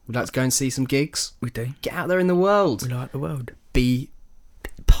there. We like to go and see some gigs. We do. Get out there in the world. We like the world. Be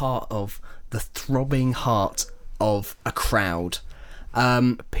part of the throbbing heart of a crowd.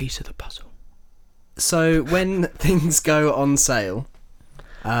 A piece of the puzzle. So when things go on sale,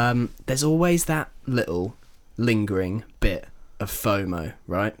 there's always that little lingering bit of FOMO,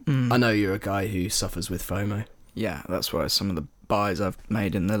 right? I know you're a guy who suffers with FOMO. Yeah, that's why some of the buys I've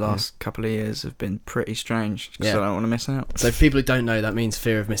made in the last couple of years have been pretty strange, because I don't want to miss out. So for people who don't know, that means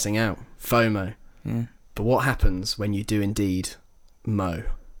fear of missing out. FOMO. Yeah. But what happens when you do indeed mow?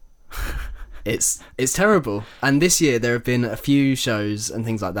 It's terrible. And this year there have been a few shows and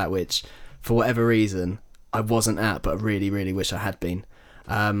things like that which, for whatever reason, I wasn't at, but I really, really wish I had been.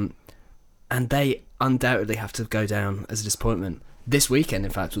 And they undoubtedly have to go down as a disappointment. This weekend,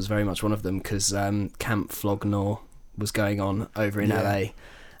 in fact, was very much one of them, because Camp Flog Gnaw was going on over in LA,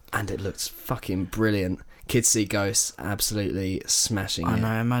 and it looked fucking brilliant. Kids See Ghosts, absolutely smashing it. And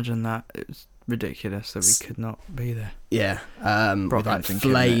I imagine that it was ridiculous that we could not be there. Yeah, with like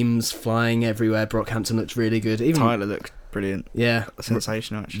flames flying everywhere. Brockhampton looked really good. Even Tyler looked brilliant. Yeah,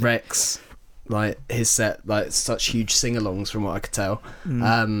 sensational actually. Rex, like his set, like such huge sing-alongs from what I could tell.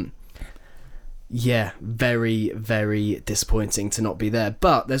 Yeah, very, very disappointing to not be there.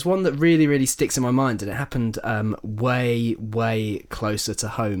 But there's one that really, really sticks in my mind, and it happened way, way closer to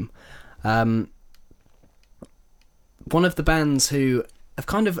home. One of the bands who have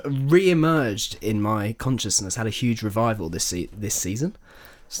kind of re-emerged in my consciousness, had a huge revival this season.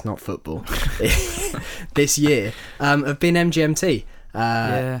 It's not football. This year, have been MGMT.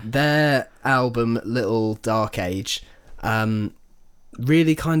 Their album Little Dark Age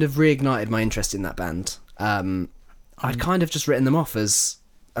really kind of reignited my interest in that band. I'd kind of just written them off as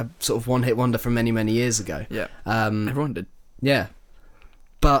a sort of one-hit wonder from many, many years ago. Yeah, everyone did. Yeah.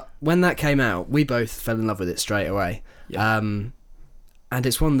 But when that came out, we both fell in love with it straight away. Yeah. And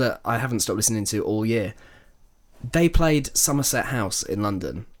it's one that I haven't stopped listening to all year. They played Somerset House in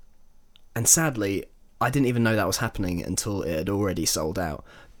London, and sadly, I didn't even know that was happening until it had already sold out.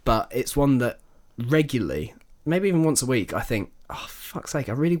 But it's one that regularly, maybe even once a week, I think, oh, fuck's sake,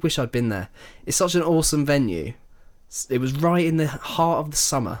 I really wish I'd been there. It's such an awesome venue. It was right in the heart of the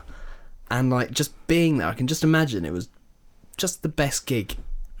summer, and like just being there, I can just imagine it was just the best gig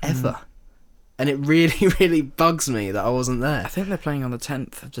ever. And it really, really bugs me that I wasn't there. I think they're playing on the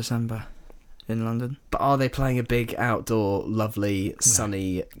 10th of December in London. But are they playing a big outdoor, lovely,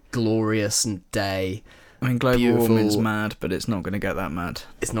 sunny, glorious day? I mean, global warming's mad, but it's not going to get that mad.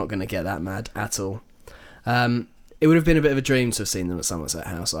 It's not going to get that mad at all. It would have been a bit of a dream to have seen them at Somerset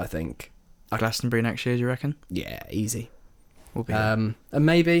House, I think. Glastonbury next year, do you reckon? Yeah, easy. We'll be and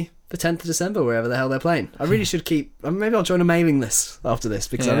maybe the 10th of December, wherever the hell they're playing. I really should keep... Maybe I'll join a mailing list after this,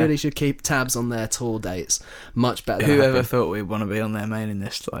 because I really should keep tabs on their tour dates. Much better than Whoever thought we'd want to be on their mailing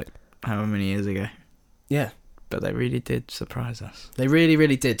list, like, however many years ago. Yeah. But they really did surprise us. They really,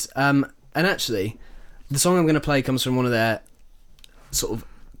 really did. And actually, the song I'm going to play comes from one of their sort of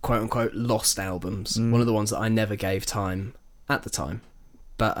quote-unquote lost albums. One of the ones that I never gave time at the time.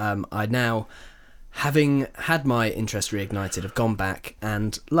 But I now, having had my interest reignited, have gone back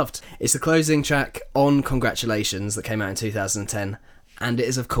and loved. It's the closing track on Congratulations that came out in 2010, and it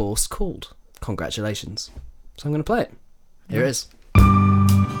is, of course, called Congratulations. So I'm going to play it. Here it is.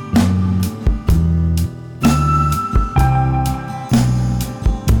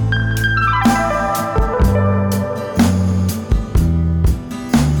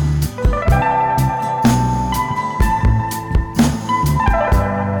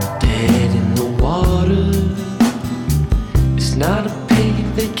 Not a paid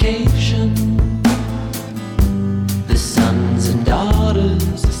vacation. The sons and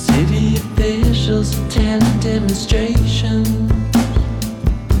daughters, the city officials attend demonstrations.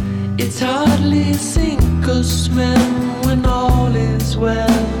 It's hardly sink or swim when all is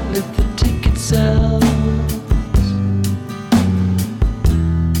well if the ticket sells.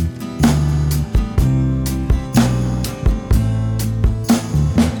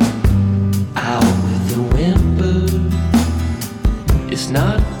 Out with a whimper, it's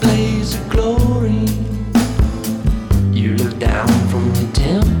not a blaze of glory. You look down from the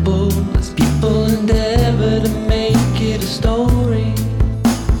temple as people endeavor to make it a story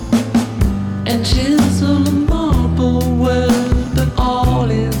and chisel a marble word, but all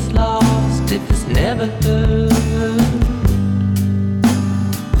is lost if it's never heard.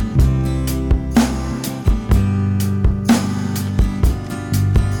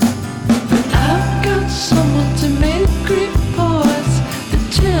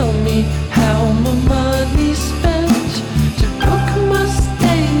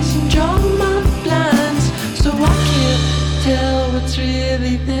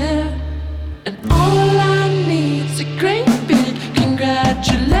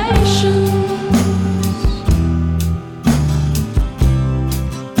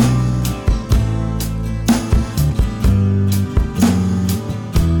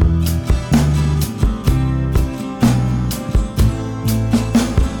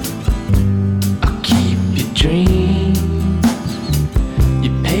 dreams. You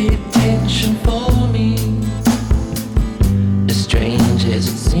pay attention for me. As strange as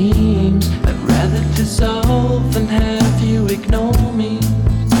it seems, I'd rather dissolve than have you ignore me.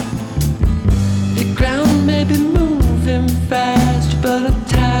 The ground may be moving fast, but I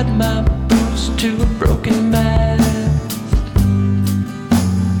tied my boots to a broken mast.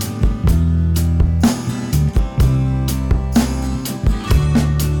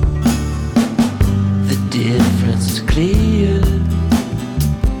 Difference is clear.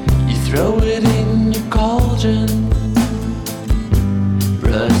 You throw it in your cauldron.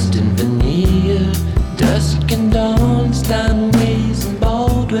 Rust and veneer, dusk and dawn, Steinways and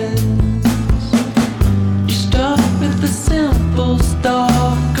Baldwins. You start with the simple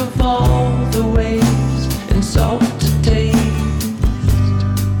stock of all the ways and salt to taste.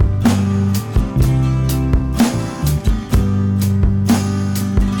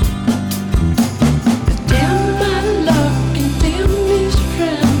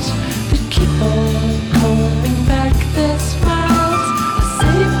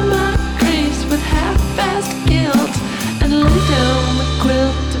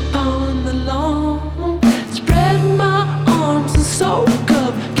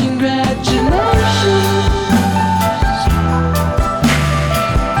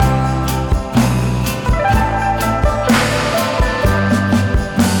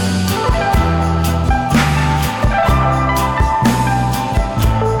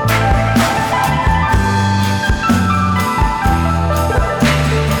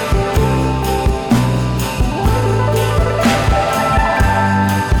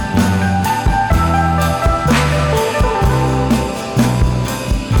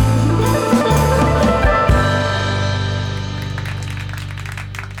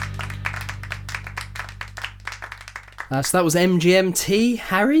 So that was MGMT.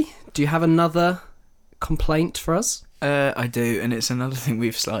 Harry, do you have another complaint for us? I do, and it's another thing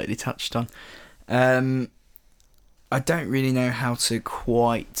we've slightly touched on. I don't really know how to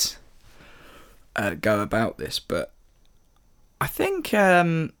quite go about this, but I think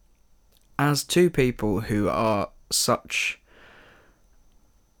as two people who are such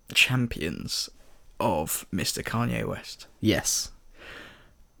champions of Mr. Kanye West, yes,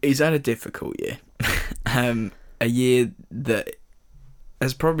 he's had a difficult year. A year that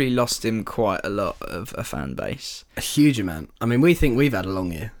has probably lost him quite a lot of a fan base. A huge amount. I mean, we think we've had a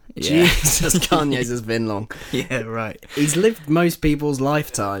long year. Yeah. Jesus, Kanye's has been long. Yeah, right. He's lived most people's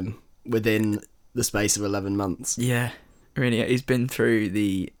lifetime within the space of 11 months. Yeah, really. He's been through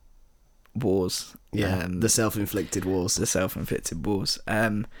the wars. Yeah, the self-inflicted wars. The self-inflicted wars.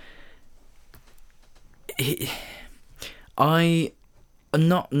 I am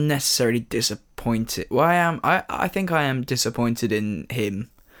not necessarily disappointed. Well, I am. I think I am disappointed in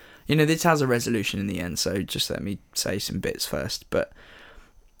him. You know, this has a resolution in the end, so just let me say some bits first. But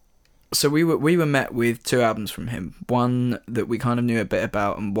so we were met with two albums from him. One that we kind of knew a bit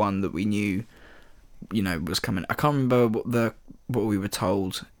about, and one that we knew, you know, was coming. I can't remember what we were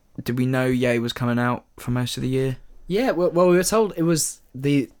told. Did we know Ye was coming out for most of the year? Yeah. Well, we were told it was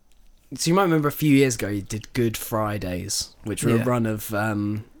the. So you might remember a few years ago he did Good Fridays, which were a run of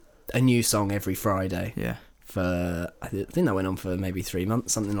a new song every Friday. Yeah. I think that went on for maybe 3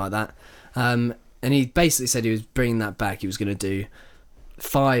 months, something like that. And he basically said he was bringing that back. He was going to do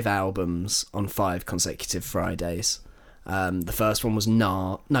 5 albums on 5 consecutive Fridays. The first one was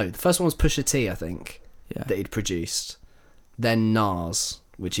the first one was Pusha T, I think, that he'd produced. Then Nas,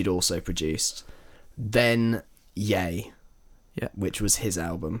 which he'd also produced. Then Ye, which was his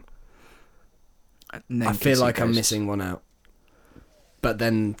album. I feel like I'm missing one out. But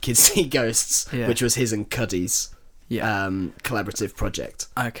then Kids See Ghosts, which was his and Cuddy's collaborative project.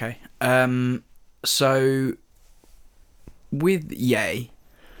 Okay. So with Ye,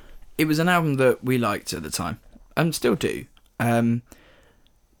 it was an album that we liked at the time, and still do.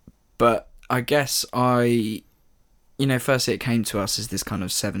 But I guess firstly it came to us as this kind of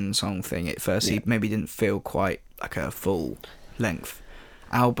 7-song thing. At first, he maybe didn't feel quite like a full length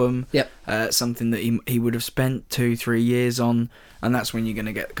album. Something that he would have spent 2-3 years on, and that's when you're going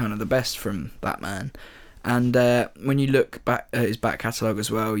to get kind of the best from that man. And when you look back at his back catalogue as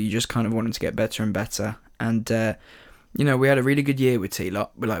well, you just kind of want him to get better and better. And we had a really good year with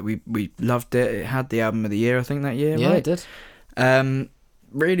T-Lot. We loved it. It had the album of the year, I think, that year. Yeah, right? It did.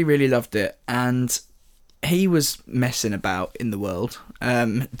 Really, really loved it. And he was messing about in the world,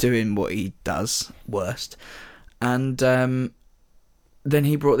 doing what he does worst. And then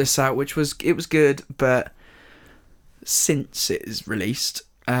he brought this out, which was good, but since it is released,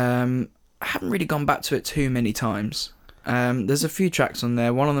 I haven't really gone back to it too many times. There's a few tracks on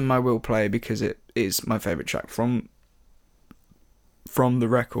there. One of them I will play because it is my favourite track from the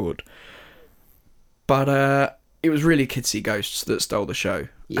record. But it was really Kids See Ghosts that stole the show.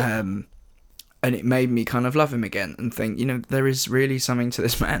 Yeah. And it made me kind of love him again and think, there is really something to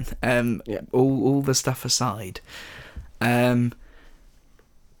this man. All the stuff aside. And,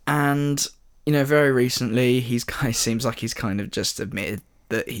 very recently, he seems like he's kind of just admitted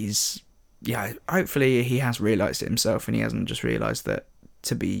that hopefully he has realised it himself, and he hasn't just realised that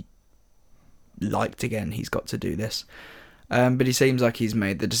to be liked again, he's got to do this. But he seems like he's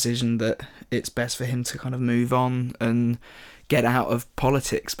made the decision that it's best for him to kind of move on and get out of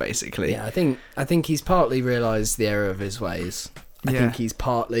politics, basically. Yeah, I think he's partly realised the error of his ways. I think he's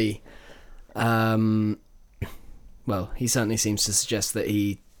partly... he certainly seems to suggest that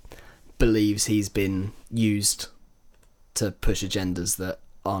he believes he's been used to push agendas that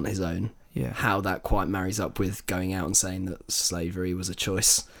aren't his own. Yeah. How that quite marries up with going out and saying that slavery was a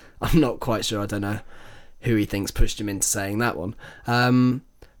choice, I'm not quite sure. I don't know who he thinks pushed him into saying that one.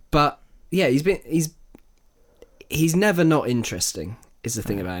 But yeah, he's never not interesting, is the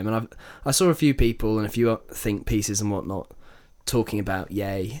thing about him. And I saw a few people and a few think pieces and whatnot talking about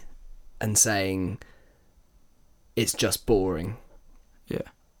Ye and saying it's just boring. Yeah.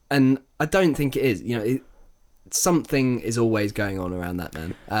 And I don't think it is. Something is always going on around that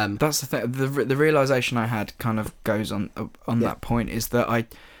man. That's the thing. The realisation I had kind of goes on that point, is that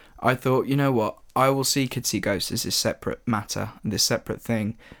I thought, you know what, I will see Kids See Ghosts as this separate matter, this separate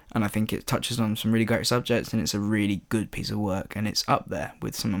thing, and I think it touches on some really great subjects, and it's a really good piece of work, and it's up there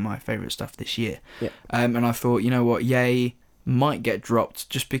with some of my favourite stuff this year. Yeah. And I thought, you know what, Ye might get dropped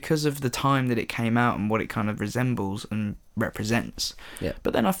just because of the time that it came out and what it kind of resembles and represents. Yeah.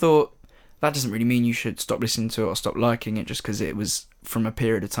 But then I thought, that doesn't really mean you should stop listening to it or stop liking it just because it was from a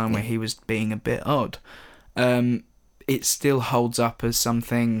period of time where he was being a bit odd. It still holds up as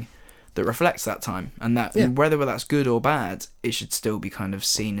something that reflects that time, and that whether that's good or bad, it should still be kind of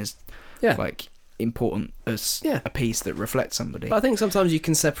seen as like important as a piece that reflects somebody. But I think sometimes you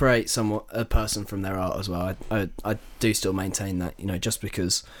can separate a person from their art as well. I do still maintain that, just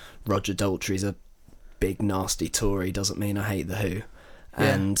because Roger Daltrey's a big nasty Tory doesn't mean I hate The Who.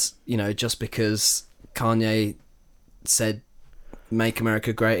 And, just because Kanye said Make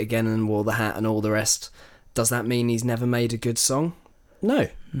America Great Again and wore the hat and all the rest, does that mean he's never made a good song? No,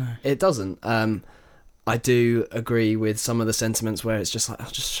 it doesn't. I do agree with some of the sentiments where it's just like, oh,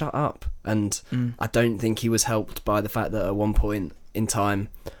 just shut up. And I don't think he was helped by the fact that at one point in time,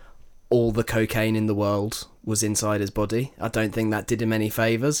 all the cocaine in the world was inside his body. I don't think that did him any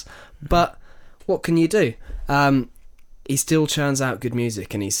favours. But what can you do? He still churns out good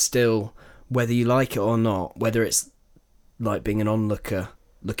music, and he's still, whether you like it or not, whether it's like being an onlooker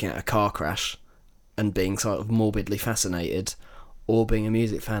looking at a car crash and being sort of morbidly fascinated, or being a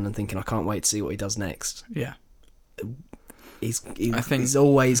music fan and thinking, I can't wait to see what he does next. Yeah. I think he's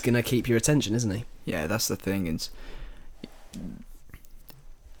always going to keep your attention, isn't he? Yeah, that's the thing.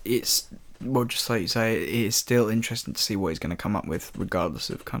 It's well, just like you say, it's still interesting to see what he's going to come up with, regardless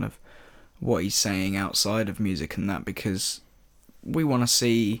of kind of what he's saying outside of music and that, because we want to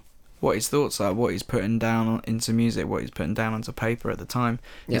see what his thoughts are, what he's putting down into music, what he's putting down onto paper at the time.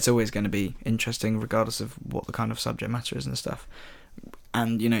 Yep. It's always going to be interesting, regardless of what the kind of subject matter is and stuff.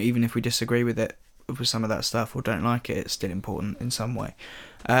 And, even if we disagree with it, with some of that stuff, or don't like it, it's still important in some way.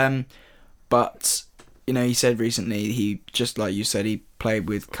 But, he said recently, he, just like you said, he played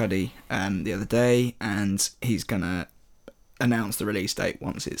with Cuddy the other day, and he's going to announce the release date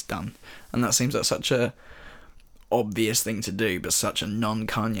once it's done. And that seems like such a obvious thing to do, but such a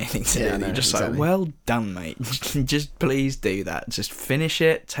non-Kanye thing to do. You're just exactly. Like, well done, mate. Just please do that. Just finish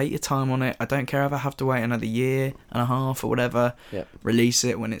it. Take your time on it. I don't care if I have to wait another year and a half or whatever. Yep. Release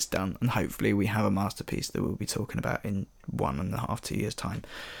it when it's done, and hopefully we have a masterpiece that we'll be talking about in 1.5, 2 years' time.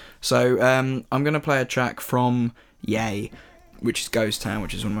 So I'm going to play a track from Ye, which is Ghost Town,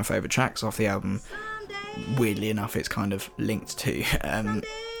 which is one of my favourite tracks off the album. Weirdly enough, it's kind of linked to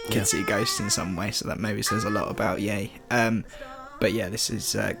Kids See Ghosts in some way, so that maybe says a lot about Ye. But yeah, this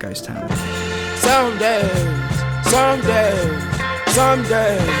is Ghost Town. Someday,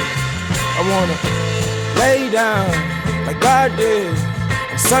 I wanna lay down like God did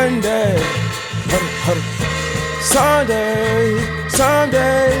on Sunday.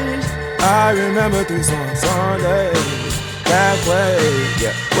 Sundays, I remember 3 songs. Sunday, that way,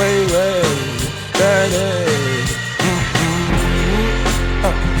 yeah, way.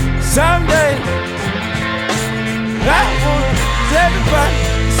 Someday, I wanna tell everybody.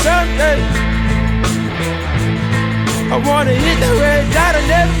 Someday, I wanna hit the red dot and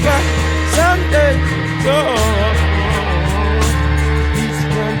everybody. Someday,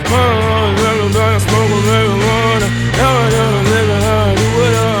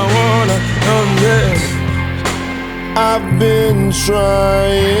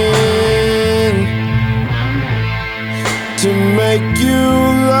 trying to make you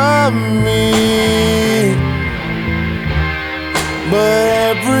love me, but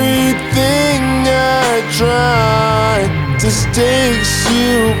everything I try just takes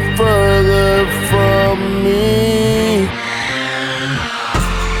you further from me.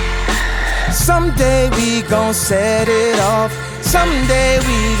 Someday we gon' set it off. Someday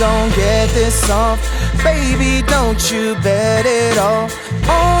we gon' get this off. Baby, don't you bet it all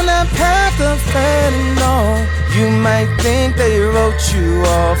on that path of fentanyl. You might think they wrote you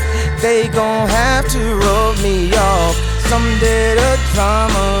off. They gon' have to wrote me off. Someday the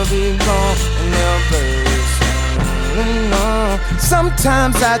drama be gone and they'll play this song.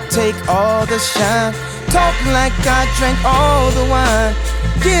 Sometimes I take all the shine, talk like I drank all the wine.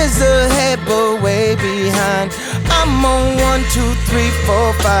 Years ahead but way behind. I'm on 1, 2, 3,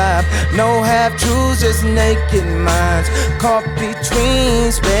 4, 5. No half truths, just naked minds, caught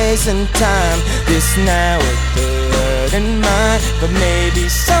between space and time. This now with the hurt in mind, but maybe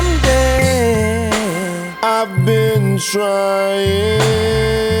someday. I've been trying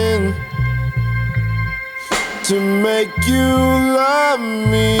to make you love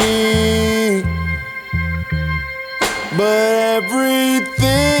me, but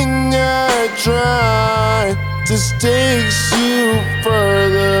everything I try just takes you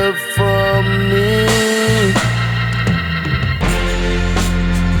further from me.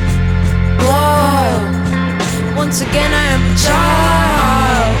 Whoa, once again I am a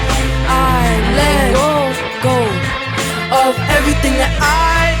child. I let go of everything that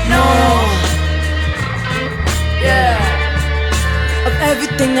I know. Yeah, of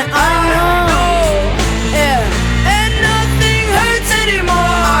everything that I know. Yeah, and nothing hurts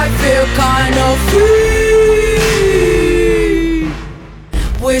anymore. I feel kind of free.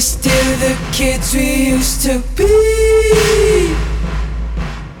 We're still the kids we used to be.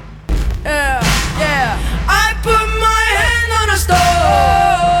 Yeah, yeah. I put my hand on a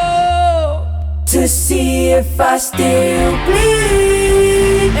stove to see if I still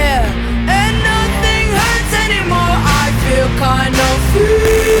bleed. Yeah, and nothing hurts anymore. I feel kind of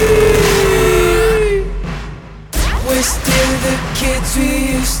free. We're still the kids we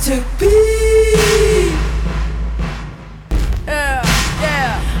used to be. Yeah,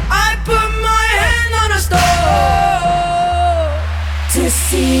 yeah. I put my hand on a stove to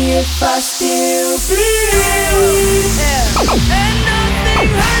see if I still bleed. Yeah, and nothing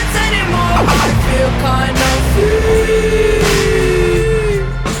hurts anymore. I feel kind of free.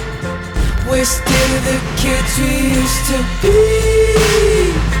 We're still the kids we used to be.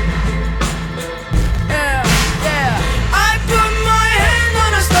 Yeah, yeah. I put my hand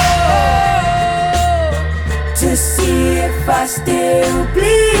on a stove to see if I still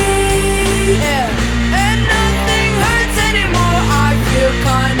bleed. Yeah, and nothing hurts anymore. I feel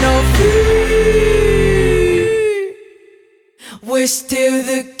kind of free. We're still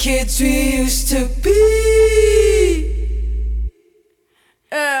the kids we used to be.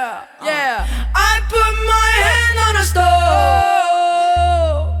 Yeah, yeah. I put my hand on a stove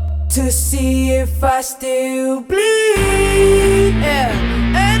to see if I still bleed. Yeah,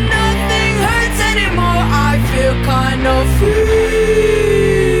 and nothing hurts anymore. I feel kind of free.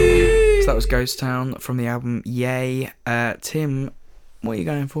 So that was Ghost Town from the album Yay. Tim, what are you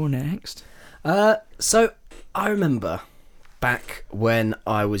going for next? So I remember back when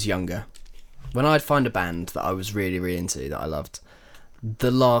I was younger, when I'd find a band that I was really, really into, that I loved, the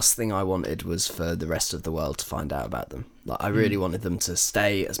last thing I wanted was for the rest of the world to find out about them. Like, I really wanted them to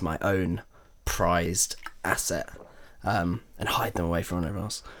stay as my own prized asset, and hide them away from everyone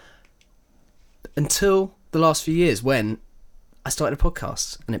else. Until the last few years, when I started a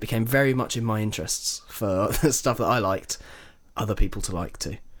podcast, and it became very much in my interests for the stuff that I liked, other people to like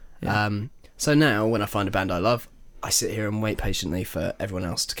too. Yeah. So now, when I find a band I love, I sit here and wait patiently for everyone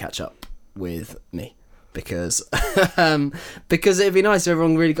else to catch up with me. Because it'd be nice if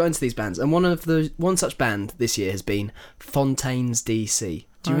everyone really got into these bands. And one such band this year has been Fontaines DC.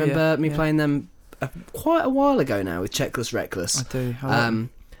 Do you remember me playing them quite a while ago now with Checkless Reckless? I do.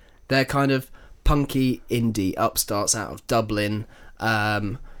 They're kind of punky indie upstarts out of Dublin.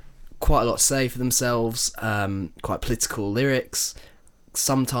 Quite a lot to say for themselves. Quite political lyrics.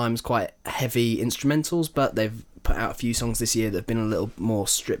 Sometimes quite heavy instrumentals, but they've put out a few songs this year that have been a little more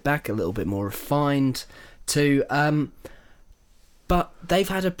stripped back, a little bit more refined too. But they've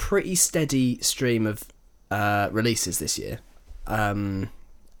had a pretty steady stream of releases this year.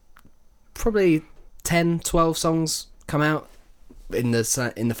 Probably 10, 12 songs come out in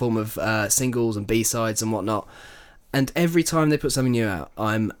the form of singles and B-sides and whatnot. And every time they put something new out,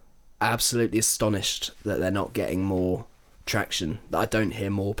 I'm absolutely astonished that they're not getting more traction that I don't hear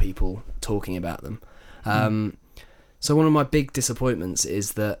more people talking about them. So one of my big disappointments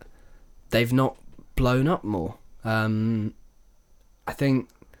is that they've not blown up more. I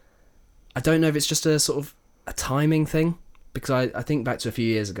don't know if it's just a sort of a timing thing, because I think back to a few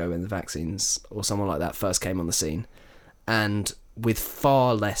years ago when the Vaccines or someone like that first came on the scene, and with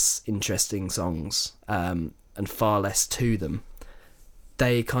far less interesting songs and far less to them,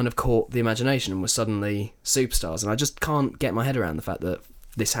 they kind of caught the imagination and were suddenly superstars. And I just can't get my head around the fact that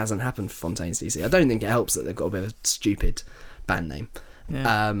this hasn't happened for Fontaines DC. I don't think it helps that they've got a bit of a stupid band name.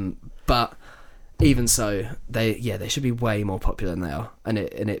 Yeah. But even so, they should be way more popular than they are, and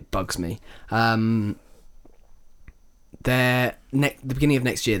it bugs me. The beginning of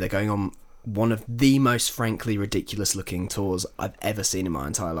next year, they're going on one of the most frankly ridiculous looking tours I've ever seen in my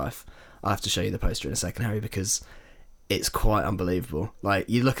entire life. I'll have to show you the poster in a second, Harry, because it's quite unbelievable. Like,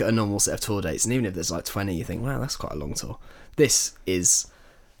 you look at a normal set of tour dates, and even if there's like 20, you think, wow, that's quite a long tour. This is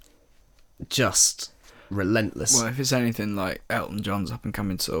just relentless. Well, if it's anything like Elton John's up and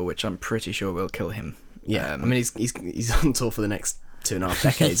coming tour, which I'm pretty sure will kill him. Yeah, I mean, he's on tour for the next 2.5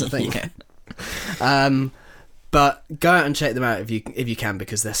 decades, I think. Yeah. But go out and check them out if you can,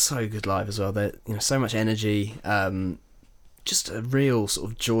 because they're so good live as well. They're, so much energy, just a real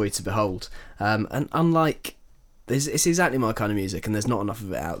sort of joy to behold. And unlike, it's exactly my kind of music, and there's not enough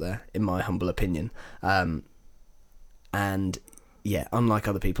of it out there, in my humble opinion. And yeah, unlike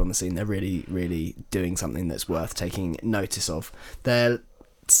other people on the scene, they're really, really doing something that's worth taking notice of. Their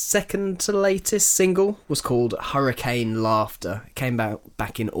second to latest single was called Hurricane Laughter. It came out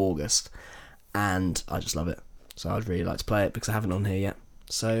back in August, and I just love it. So I'd really like to play it because I haven't on here yet.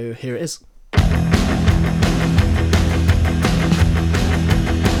 So here it is.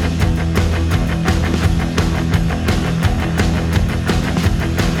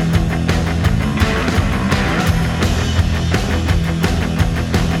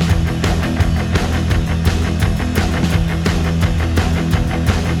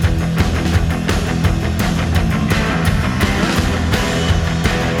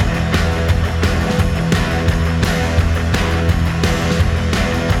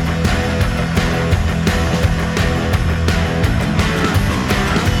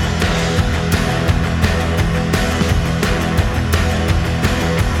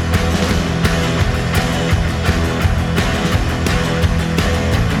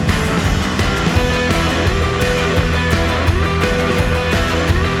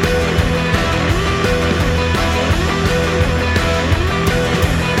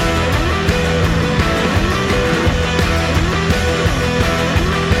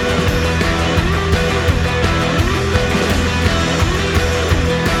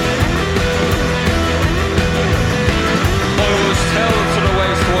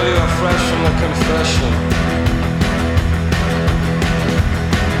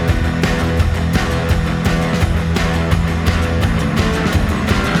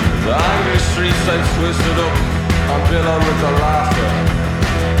 Twisted up, I'm dealing with the laughter.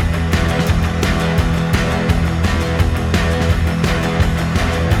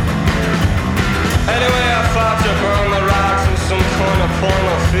 Anyway, I thought you burn the rags in some kind of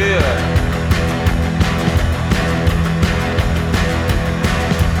porno fear.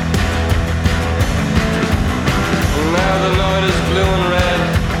 And now the night is blue and red,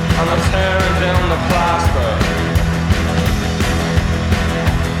 and I'm tearing down the plaster.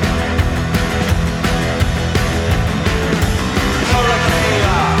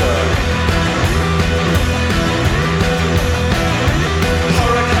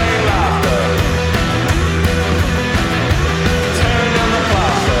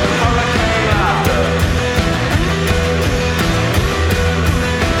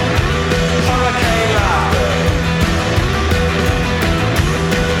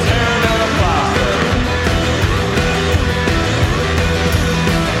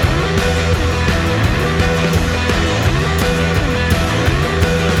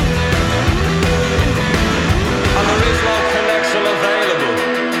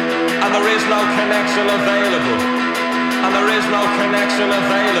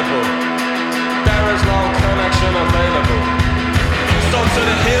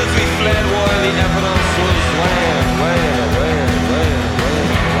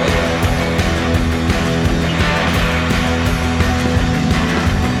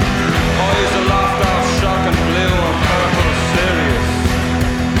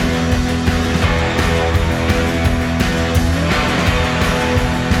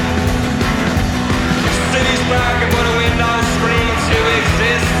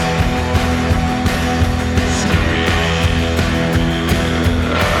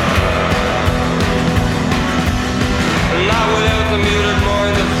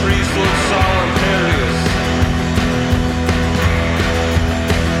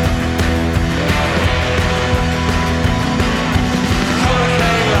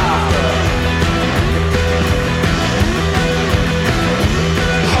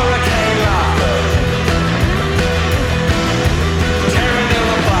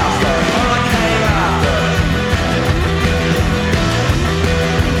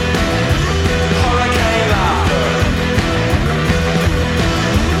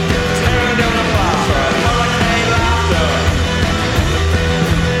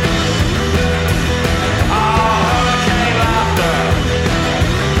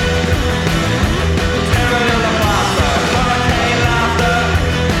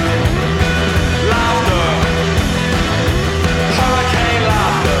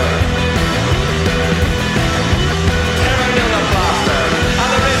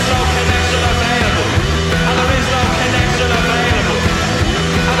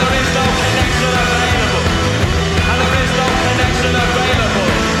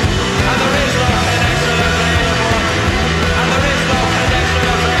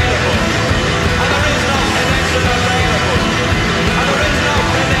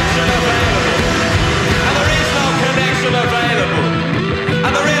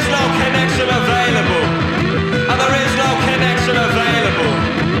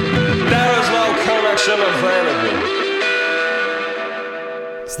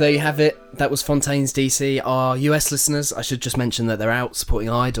 there you have it. That was Fontaine's DC. Our US listeners, I should just mention that they're out supporting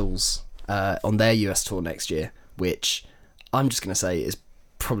Idols on their US tour next year, which I'm just going to say is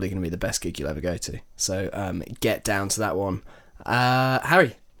probably going to be the best gig you'll ever go to. So get down to that one.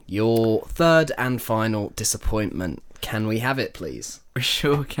 Harry, your third and final disappointment. Can we have it, please? We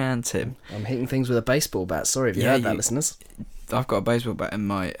sure can, Tim. I'm hitting things with a baseball bat. Sorry if you heard that, listeners. I've got a baseball bat in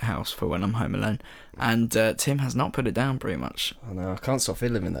my house for when I'm home alone, and Tim has not put it down pretty much. Oh no, I can't stop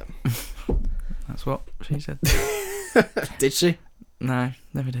feeling with it. That's what she said. Did she? No,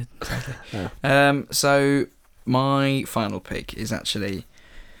 never did. Sadly. Oh. So my final pick is actually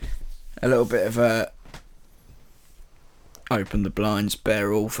a little bit of a open the blinds,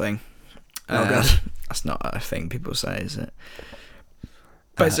 bare all thing. Oh god, that's not a thing people say, is it?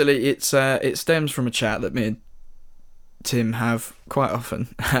 Basically, it stems from a chat that me and Tim have quite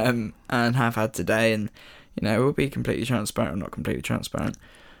often, and have had today, and you know, we'll be completely transparent or not completely transparent.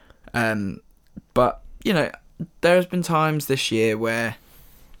 But you know, there has been times this year where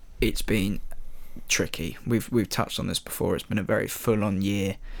it's been tricky. We've touched on this before. It's been a very full-on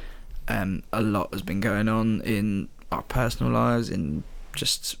year. A lot has been going on in our personal lives, in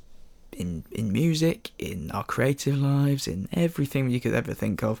music, in our creative lives, in everything you could ever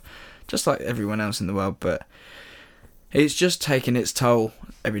think of, just like everyone else in the world. But it's just taken its toll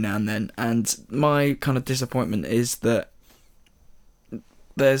every now and then. And my kind of disappointment is that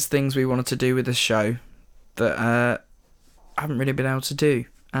there's things we wanted to do with this show that I haven't really been able to do.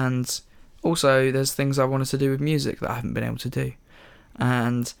 And also there's things I wanted to do with music that I haven't been able to do.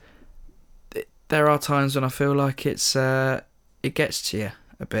 And there are times when I feel like it gets to you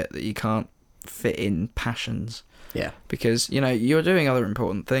a bit, that you can't fit in passions. Yeah. Because, you know, you're doing other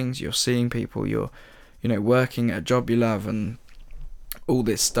important things. You're seeing people. You're, you know, working at a job you love and all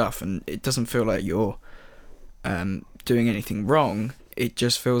this stuff. And it doesn't feel like you're doing anything wrong. It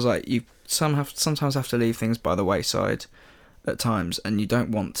just feels like you sometimes have to leave things by the wayside at times, and you don't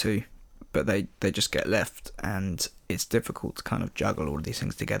want to, but they just get left, and it's difficult to kind of juggle all of these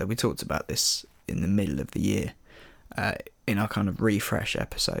things together. We talked about this in the middle of the year in our kind of refresh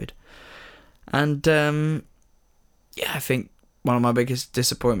episode. And I think one of my biggest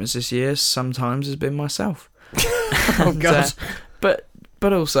disappointments this year sometimes has been myself. Oh god. But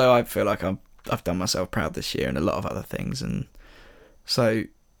also I feel like I've done myself proud this year and a lot of other things, and so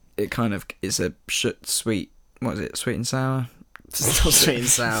it kind of is a sweet, what is it, sweet and sour? It's not sweet and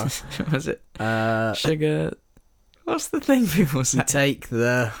sour. What is it? Sugar. What's the thing people say? You take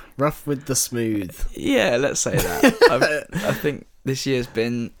the rough with the smooth. Yeah, let's say that. I think this year's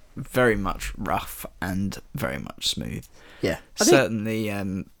been very much rough and very much smooth. Yeah. Certainly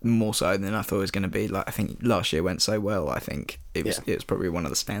more so than I thought it was going to be. Like, I think last year went so well. I think it was probably one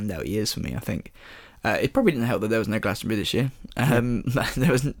of the standout years for me, I think. It probably didn't help that there was no Glastonbury this year.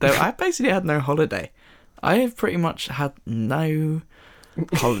 I basically had no holiday. I have pretty much had no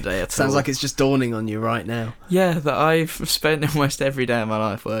holiday at all. Sounds like it's just dawning on you right now. Yeah, that I've spent almost every day of my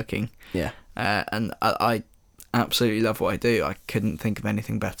life working. Yeah. And I absolutely love what I do. I couldn't think of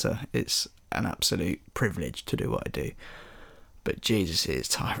anything better. It's an absolute privilege to do what I do. But Jesus, it is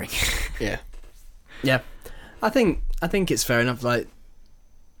tiring. Yeah. Yeah. I think it's fair enough. Like,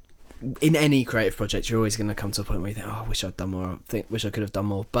 in any creative project, you're always going to come to a point where you think, oh, I wish I'd done more. Wish I could have done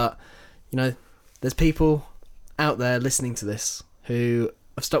more. But, you know, there's people out there listening to this who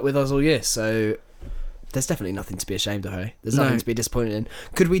have stuck with us all year. So there's definitely nothing to be ashamed of, Harry. There's nothing to be disappointed in.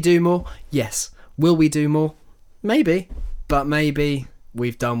 Could we do more? Yes. Will we do more? Maybe. But maybe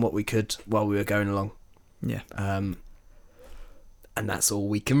we've done what we could while we were going along. Yeah. And that's all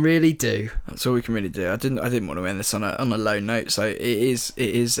we can really do. That's all we can really do. I didn't want to end this on a low note, so it is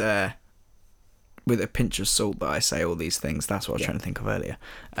with a pinch of salt that I say all these things. That's what I was trying to think of earlier,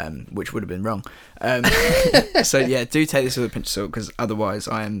 which would have been wrong. So yeah, do take this with a pinch of salt, because otherwise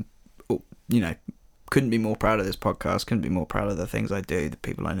I am, you know, couldn't be more proud of this podcast. Couldn't be more proud of the things I do, the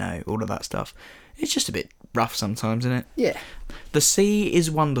people I know, all of that stuff. It's just a bit rough sometimes, isn't it? Yeah. The sea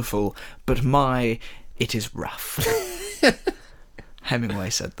is wonderful, but it is rough. Hemingway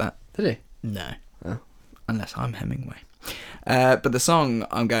said that. Did he? No. Oh. Unless I'm Hemingway. But the song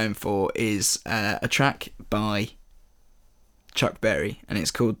I'm going for is a track by Chuck Berry, and it's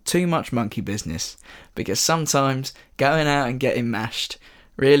called Too Much Monkey Business, because sometimes going out and getting mashed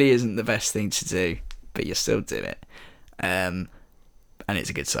really isn't the best thing to do, but you still do it. And it's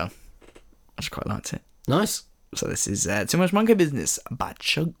a good song. I just quite liked it. Nice. So this is Too Much Monkey Business by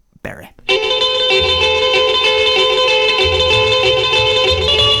Chuck Berry.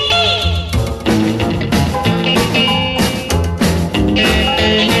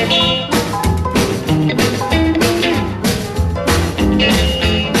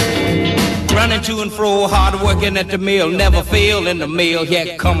 working at the mill, never fail in the mill.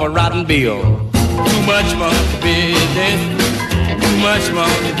 Here come a rotten bill. Too much monkey business. Too much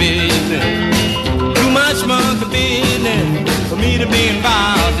monkey business. Too much monkey business for me to be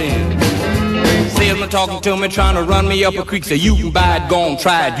involved in. Salesman talking to me, trying to run me up a creek. Say you can buy it, go on,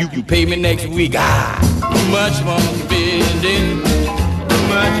 try it. You can pay me next week. Too much monkey business. Too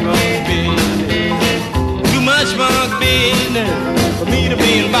much monkey business. Too much monkey business for me to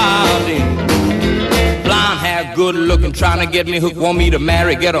be involved in. Blonde hair, good looking, trying to get me hooked. Want me to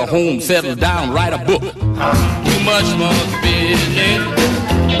marry, get a home, settle down, write a book. Too much monkey business.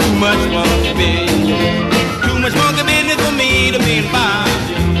 Too much monkey business. Too much monkey business for me to be involved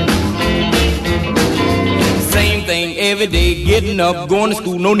in. Same thing every day, getting up, going to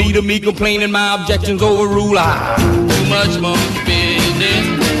school. No need of me complaining, my objections overrule. Too much monkey business.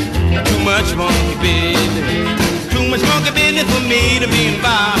 Too much monkey business. Too much monkey business for me to be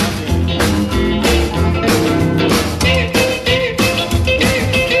involved in.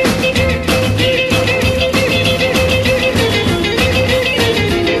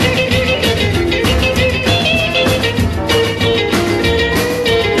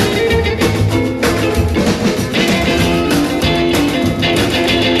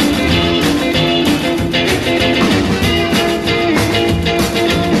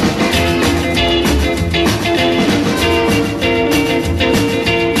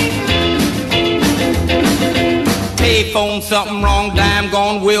 Phone something wrong, dime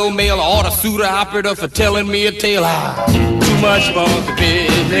gone, will mail, order suitor operator for telling me a tale. Too much monkey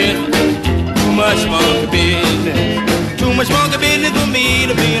business, too much monkey business, too much monkey business for me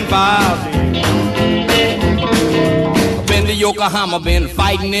to be involved in. Been to Yokohama, been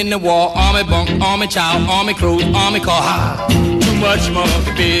fighting in the war, army bunk, army child, army clothes, army car. Too much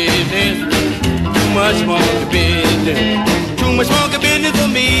monkey business, too much monkey business, too much monkey business for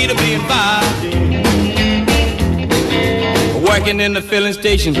me to be involved in. Working in the filling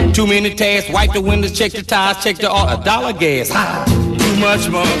station, too many tasks. Wipe the windows, check the tires, check the $1 gas. Too much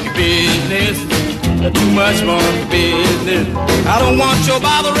monkey business. Too much monkey business. I don't want your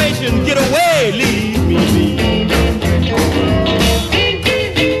botheration. Get away, leave me be.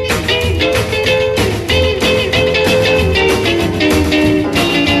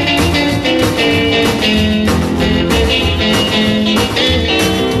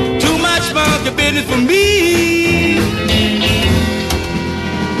 Too much monkey business for me.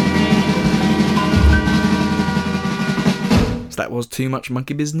 That was Too Much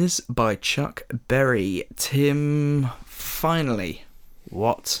Monkey Business by Chuck Berry. Tim, finally,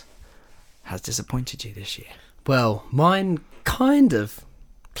 what has disappointed you this year? Well, mine kind of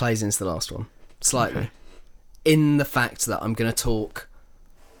plays into the last one slightly, in the fact that I'm going to talk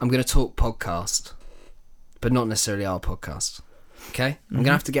podcast, but not necessarily our podcast. Okay, I'm going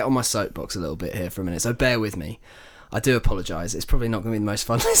to have to get on my soapbox a little bit here for a minute, so bear with me. I do apologise. It's probably not going to be the most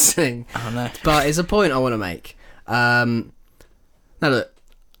fun listening. Oh no! But it's a point I want to make. Now look,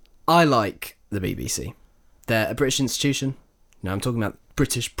 I like the BBC. They're a British institution. I'm talking about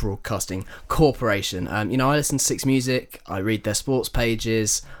British Broadcasting Corporation. I listen to Six Music, I read their sports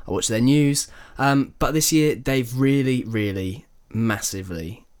pages, I watch their news. But this year, they've really, really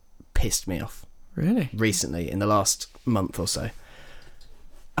massively pissed me off. Really? Recently, in the last month or so.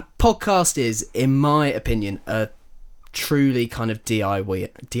 A podcast is, in my opinion, a truly kind of DIY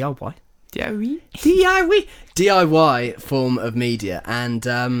form of media, and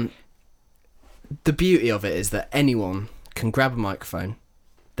the beauty of it is that anyone can grab a microphone,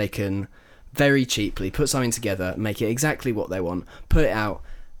 they can very cheaply put something together, make it exactly what they want, put it out,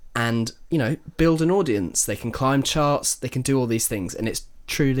 and build an audience. They can climb charts, they can do all these things, and it's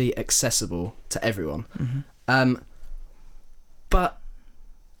truly accessible to everyone. But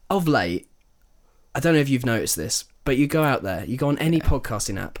of late, I don't know if you've noticed this, but you go out there, you go on any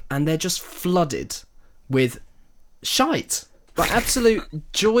podcasting app, and they're just flooded with shite. Like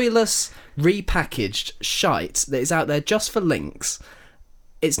absolute joyless, repackaged shite that is out there just for links.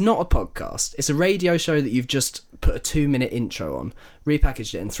 It's not a podcast. It's a radio show that you've just put a 2-minute intro on,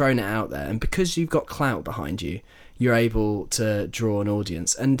 repackaged it and thrown it out there. And because you've got clout behind you, you're able to draw an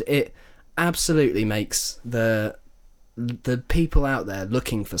audience. And it absolutely makes the people out there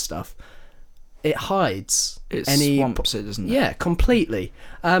looking for stuff, it hides any swamps it, doesn't it? Yeah, completely.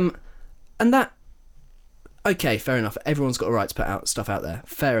 And that, okay, fair enough. Everyone's got a right to put out stuff out there.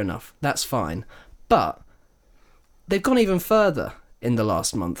 Fair enough. That's fine. But they've gone even further in the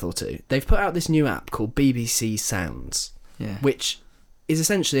last month or two. They've put out this new app called BBC Sounds, which is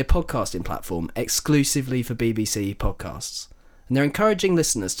essentially a podcasting platform exclusively for BBC podcasts. And they're encouraging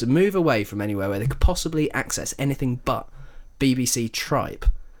listeners to move away from anywhere where they could possibly access anything but BBC tripe.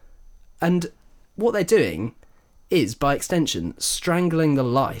 And what they're doing is, by extension, strangling the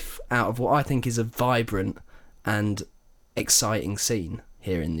life out of what I think is a vibrant and exciting scene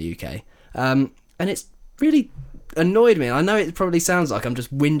here in the UK. And it's really annoyed me. I know it probably sounds like I'm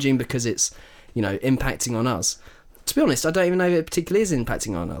just whinging because it's, you know, impacting on us. To be honest, I don't even know if it particularly is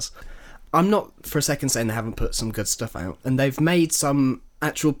impacting on us. I'm not for a second saying they haven't put some good stuff out, and they've made some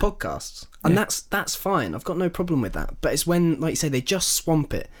actual podcasts, and that's fine. I've got no problem with that. But it's when, like you say, they just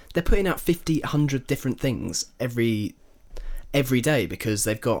swamp it. They're putting out 50, 100 different things every day because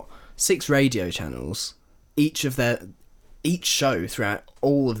they've got 6 radio channels. Each show throughout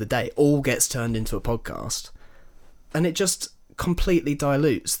all of the day all gets turned into a podcast, and it just completely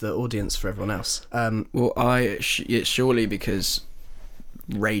dilutes the audience for everyone else. Well, it's surely because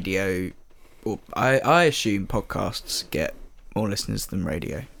radio, or I assume podcasts get more listeners than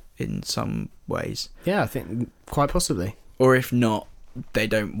radio in some ways. Yeah, I think quite possibly. Or if not, they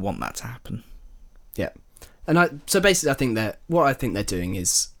don't want that to happen. Yeah, and so basically, I think what I think they're doing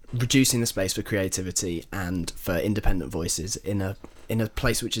is reducing the space for creativity and for independent voices in a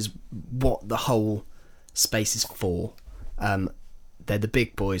place which is what the whole space is for. They're the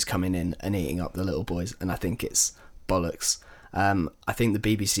big boys coming in and eating up the little boys, and I think it's bollocks. I think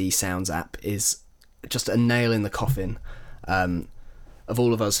the BBC Sounds app is just a nail in the coffin of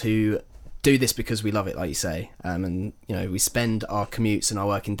all of us who do this because we love it, like you say, and you know, we spend our commutes and our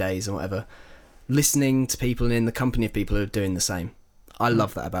working days and whatever listening to people and in the company of people who are doing the same. I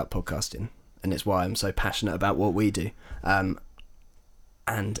love that about podcasting, and it's why I'm so passionate about what we do.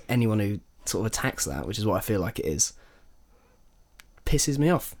 And anyone who sort of attacks that, which is what I feel like it is, pisses me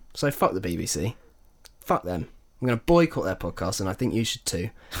off. So fuck the BBC. Fuck them. I'm going to boycott their podcast, and I think you should too.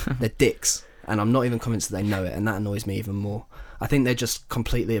 They're dicks, and I'm not even convinced that they know it, and that annoys me even more. I think they're just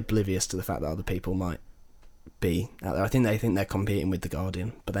completely oblivious to the fact that other people might be out there. I think they think they're competing with The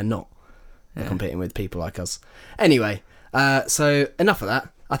Guardian, but they're not. They're competing with people like us. Anyway, so enough of that.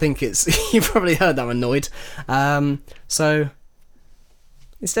 I think it's... You've probably heard that I'm annoyed. So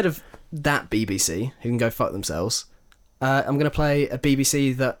instead of that BBC, who can go fuck themselves, I'm going to play a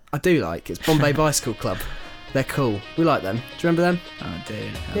BBC that I do like. It's Bombay Bicycle Club. They're cool. We like them. Do you remember them? Oh,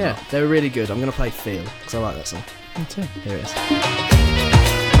 dear. Yeah, they were really good. I'm going to play Feel, because I like that song. Me too. Here it is.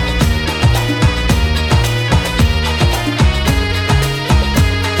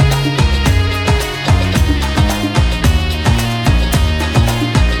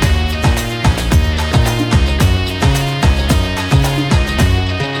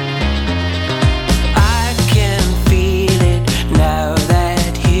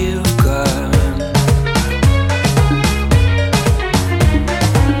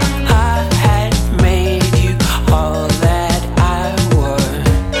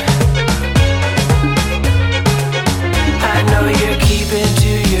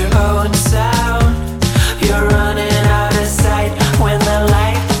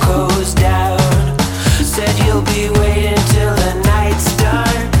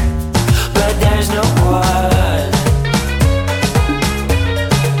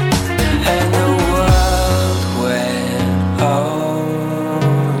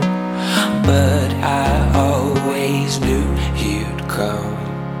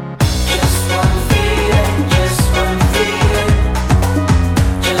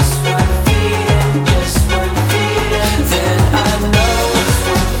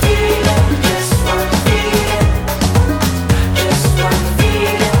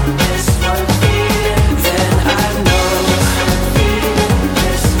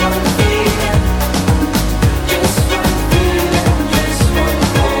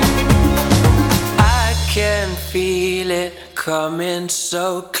 Coming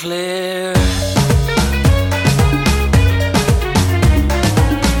so clear.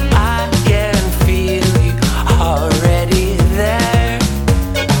 I can feel you already there,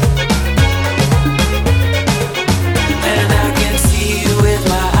 and I can see you with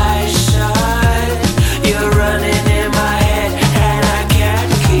my eyes shut. You're running in my head and I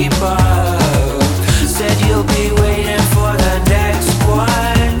can't keep up. Said you'll be waiting for the next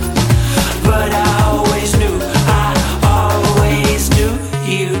one, but I always knew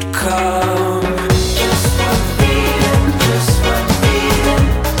you'd come.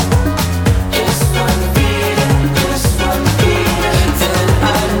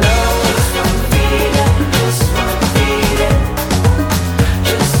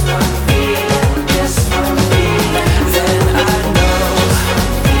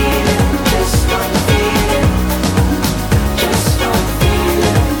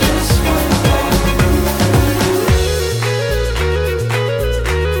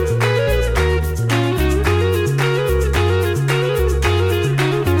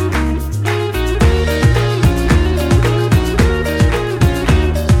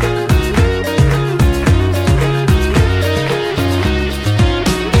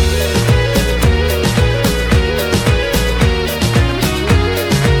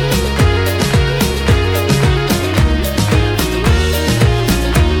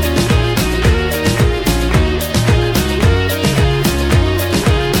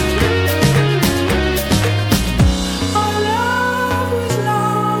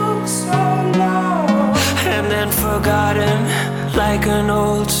 like an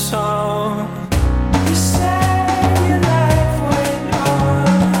old song. You said your life went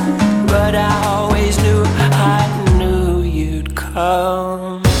on, but I always knew you'd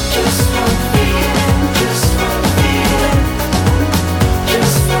come. Just one feeling, just one feeling,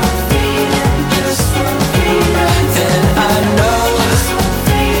 just one feeling, just one feeling. Then I know. Just one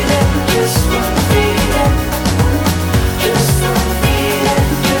feeling, just one feeling, just one feeling,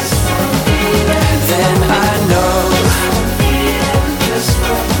 just one feeling. Then I know. Just one feeling, just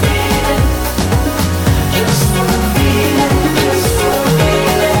one feeling, just one feeling, just one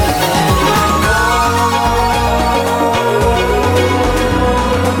feeling.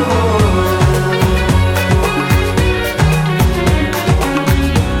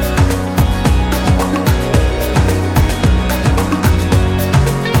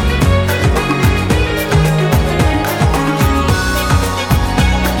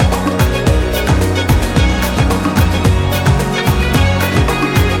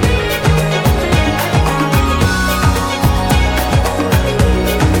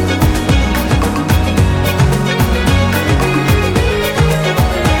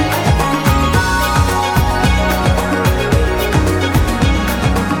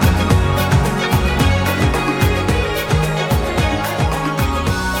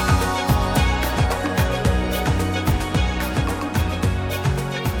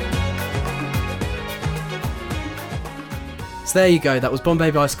 So there you go, that was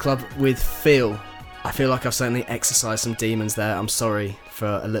Bombay Vice Club with Feel. I feel like I've certainly exercised some demons there. I'm sorry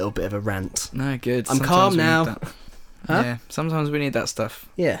for a little bit of a rant. No, good. I'm calm now. Huh? Yeah, sometimes we need that stuff.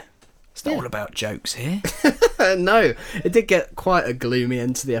 Yeah. It's not all about jokes here. No, it did get quite a gloomy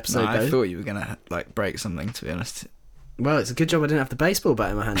end to the episode, though. I thought you were going to break something, to be honest. Well, it's a good job I didn't have the baseball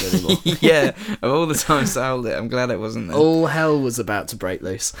bat in my hand anymore. Yeah, of all the times I held it, I'm glad it wasn't there. All hell was about to break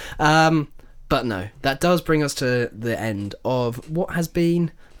loose. But no, that does bring us to the end of what has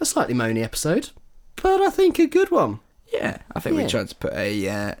been a slightly moany episode, but I think a good one. Yeah, I think we tried to put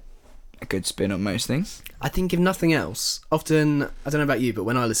a good spin on most things. I think if nothing else, often, I don't know about you, but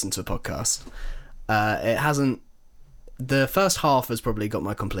when I listen to a podcast, it hasn't... The first half has probably got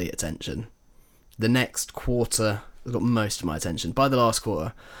my complete attention. The next quarter has got most of my attention. By the last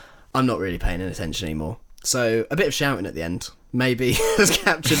quarter, I'm not really paying any attention anymore. So a bit of shouting at the end maybe has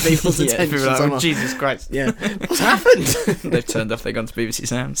captured people's attention. People are like, Jesus Christ. Yeah. What's happened? They've turned off, they've gone to BBC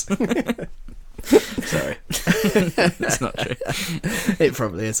Sounds. Sorry. It's not true. It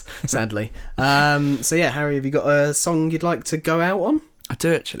probably is, sadly. So yeah, Harry, have you got a song you'd like to go out on? I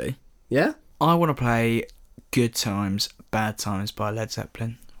do, actually. Yeah? I want to play Good Times, Bad Times by Led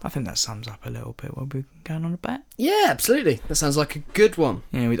Zeppelin. I think that sums up a little bit what we're going on about. Yeah, absolutely. That sounds like a good one.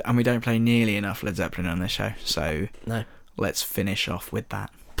 Yeah, and we don't play nearly enough Led Zeppelin on this show, so no. Let's finish off with that.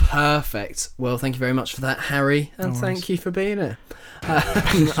 Perfect. Well, thank you very much for that, Harry, and thank you for being here.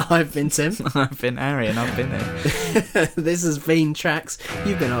 I've been Tim. I've been Harry, and I've been there. This has been Tracks.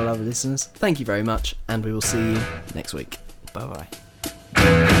 You've been our lovely listeners. Thank you very much, and we will see you next week. Bye-bye.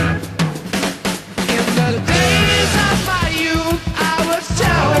 In the days of my youth, I was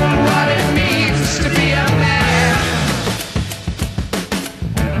told what it means to be a man.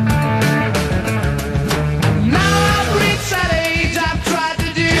 Now I've reached that age, I've tried to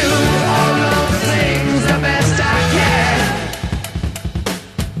do all those things the best I can.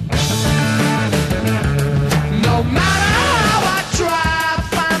 No matter how I try, I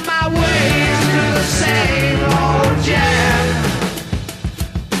find my way through the same old jam.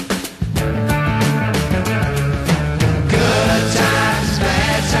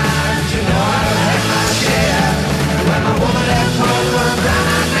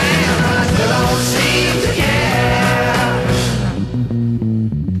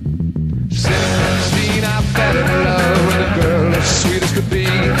 Sweet as could be.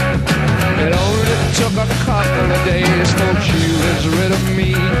 It only took a couple of days for she was rid of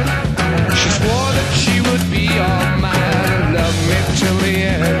me. She swore that she would be all mine and love me till the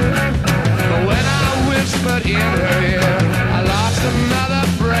end.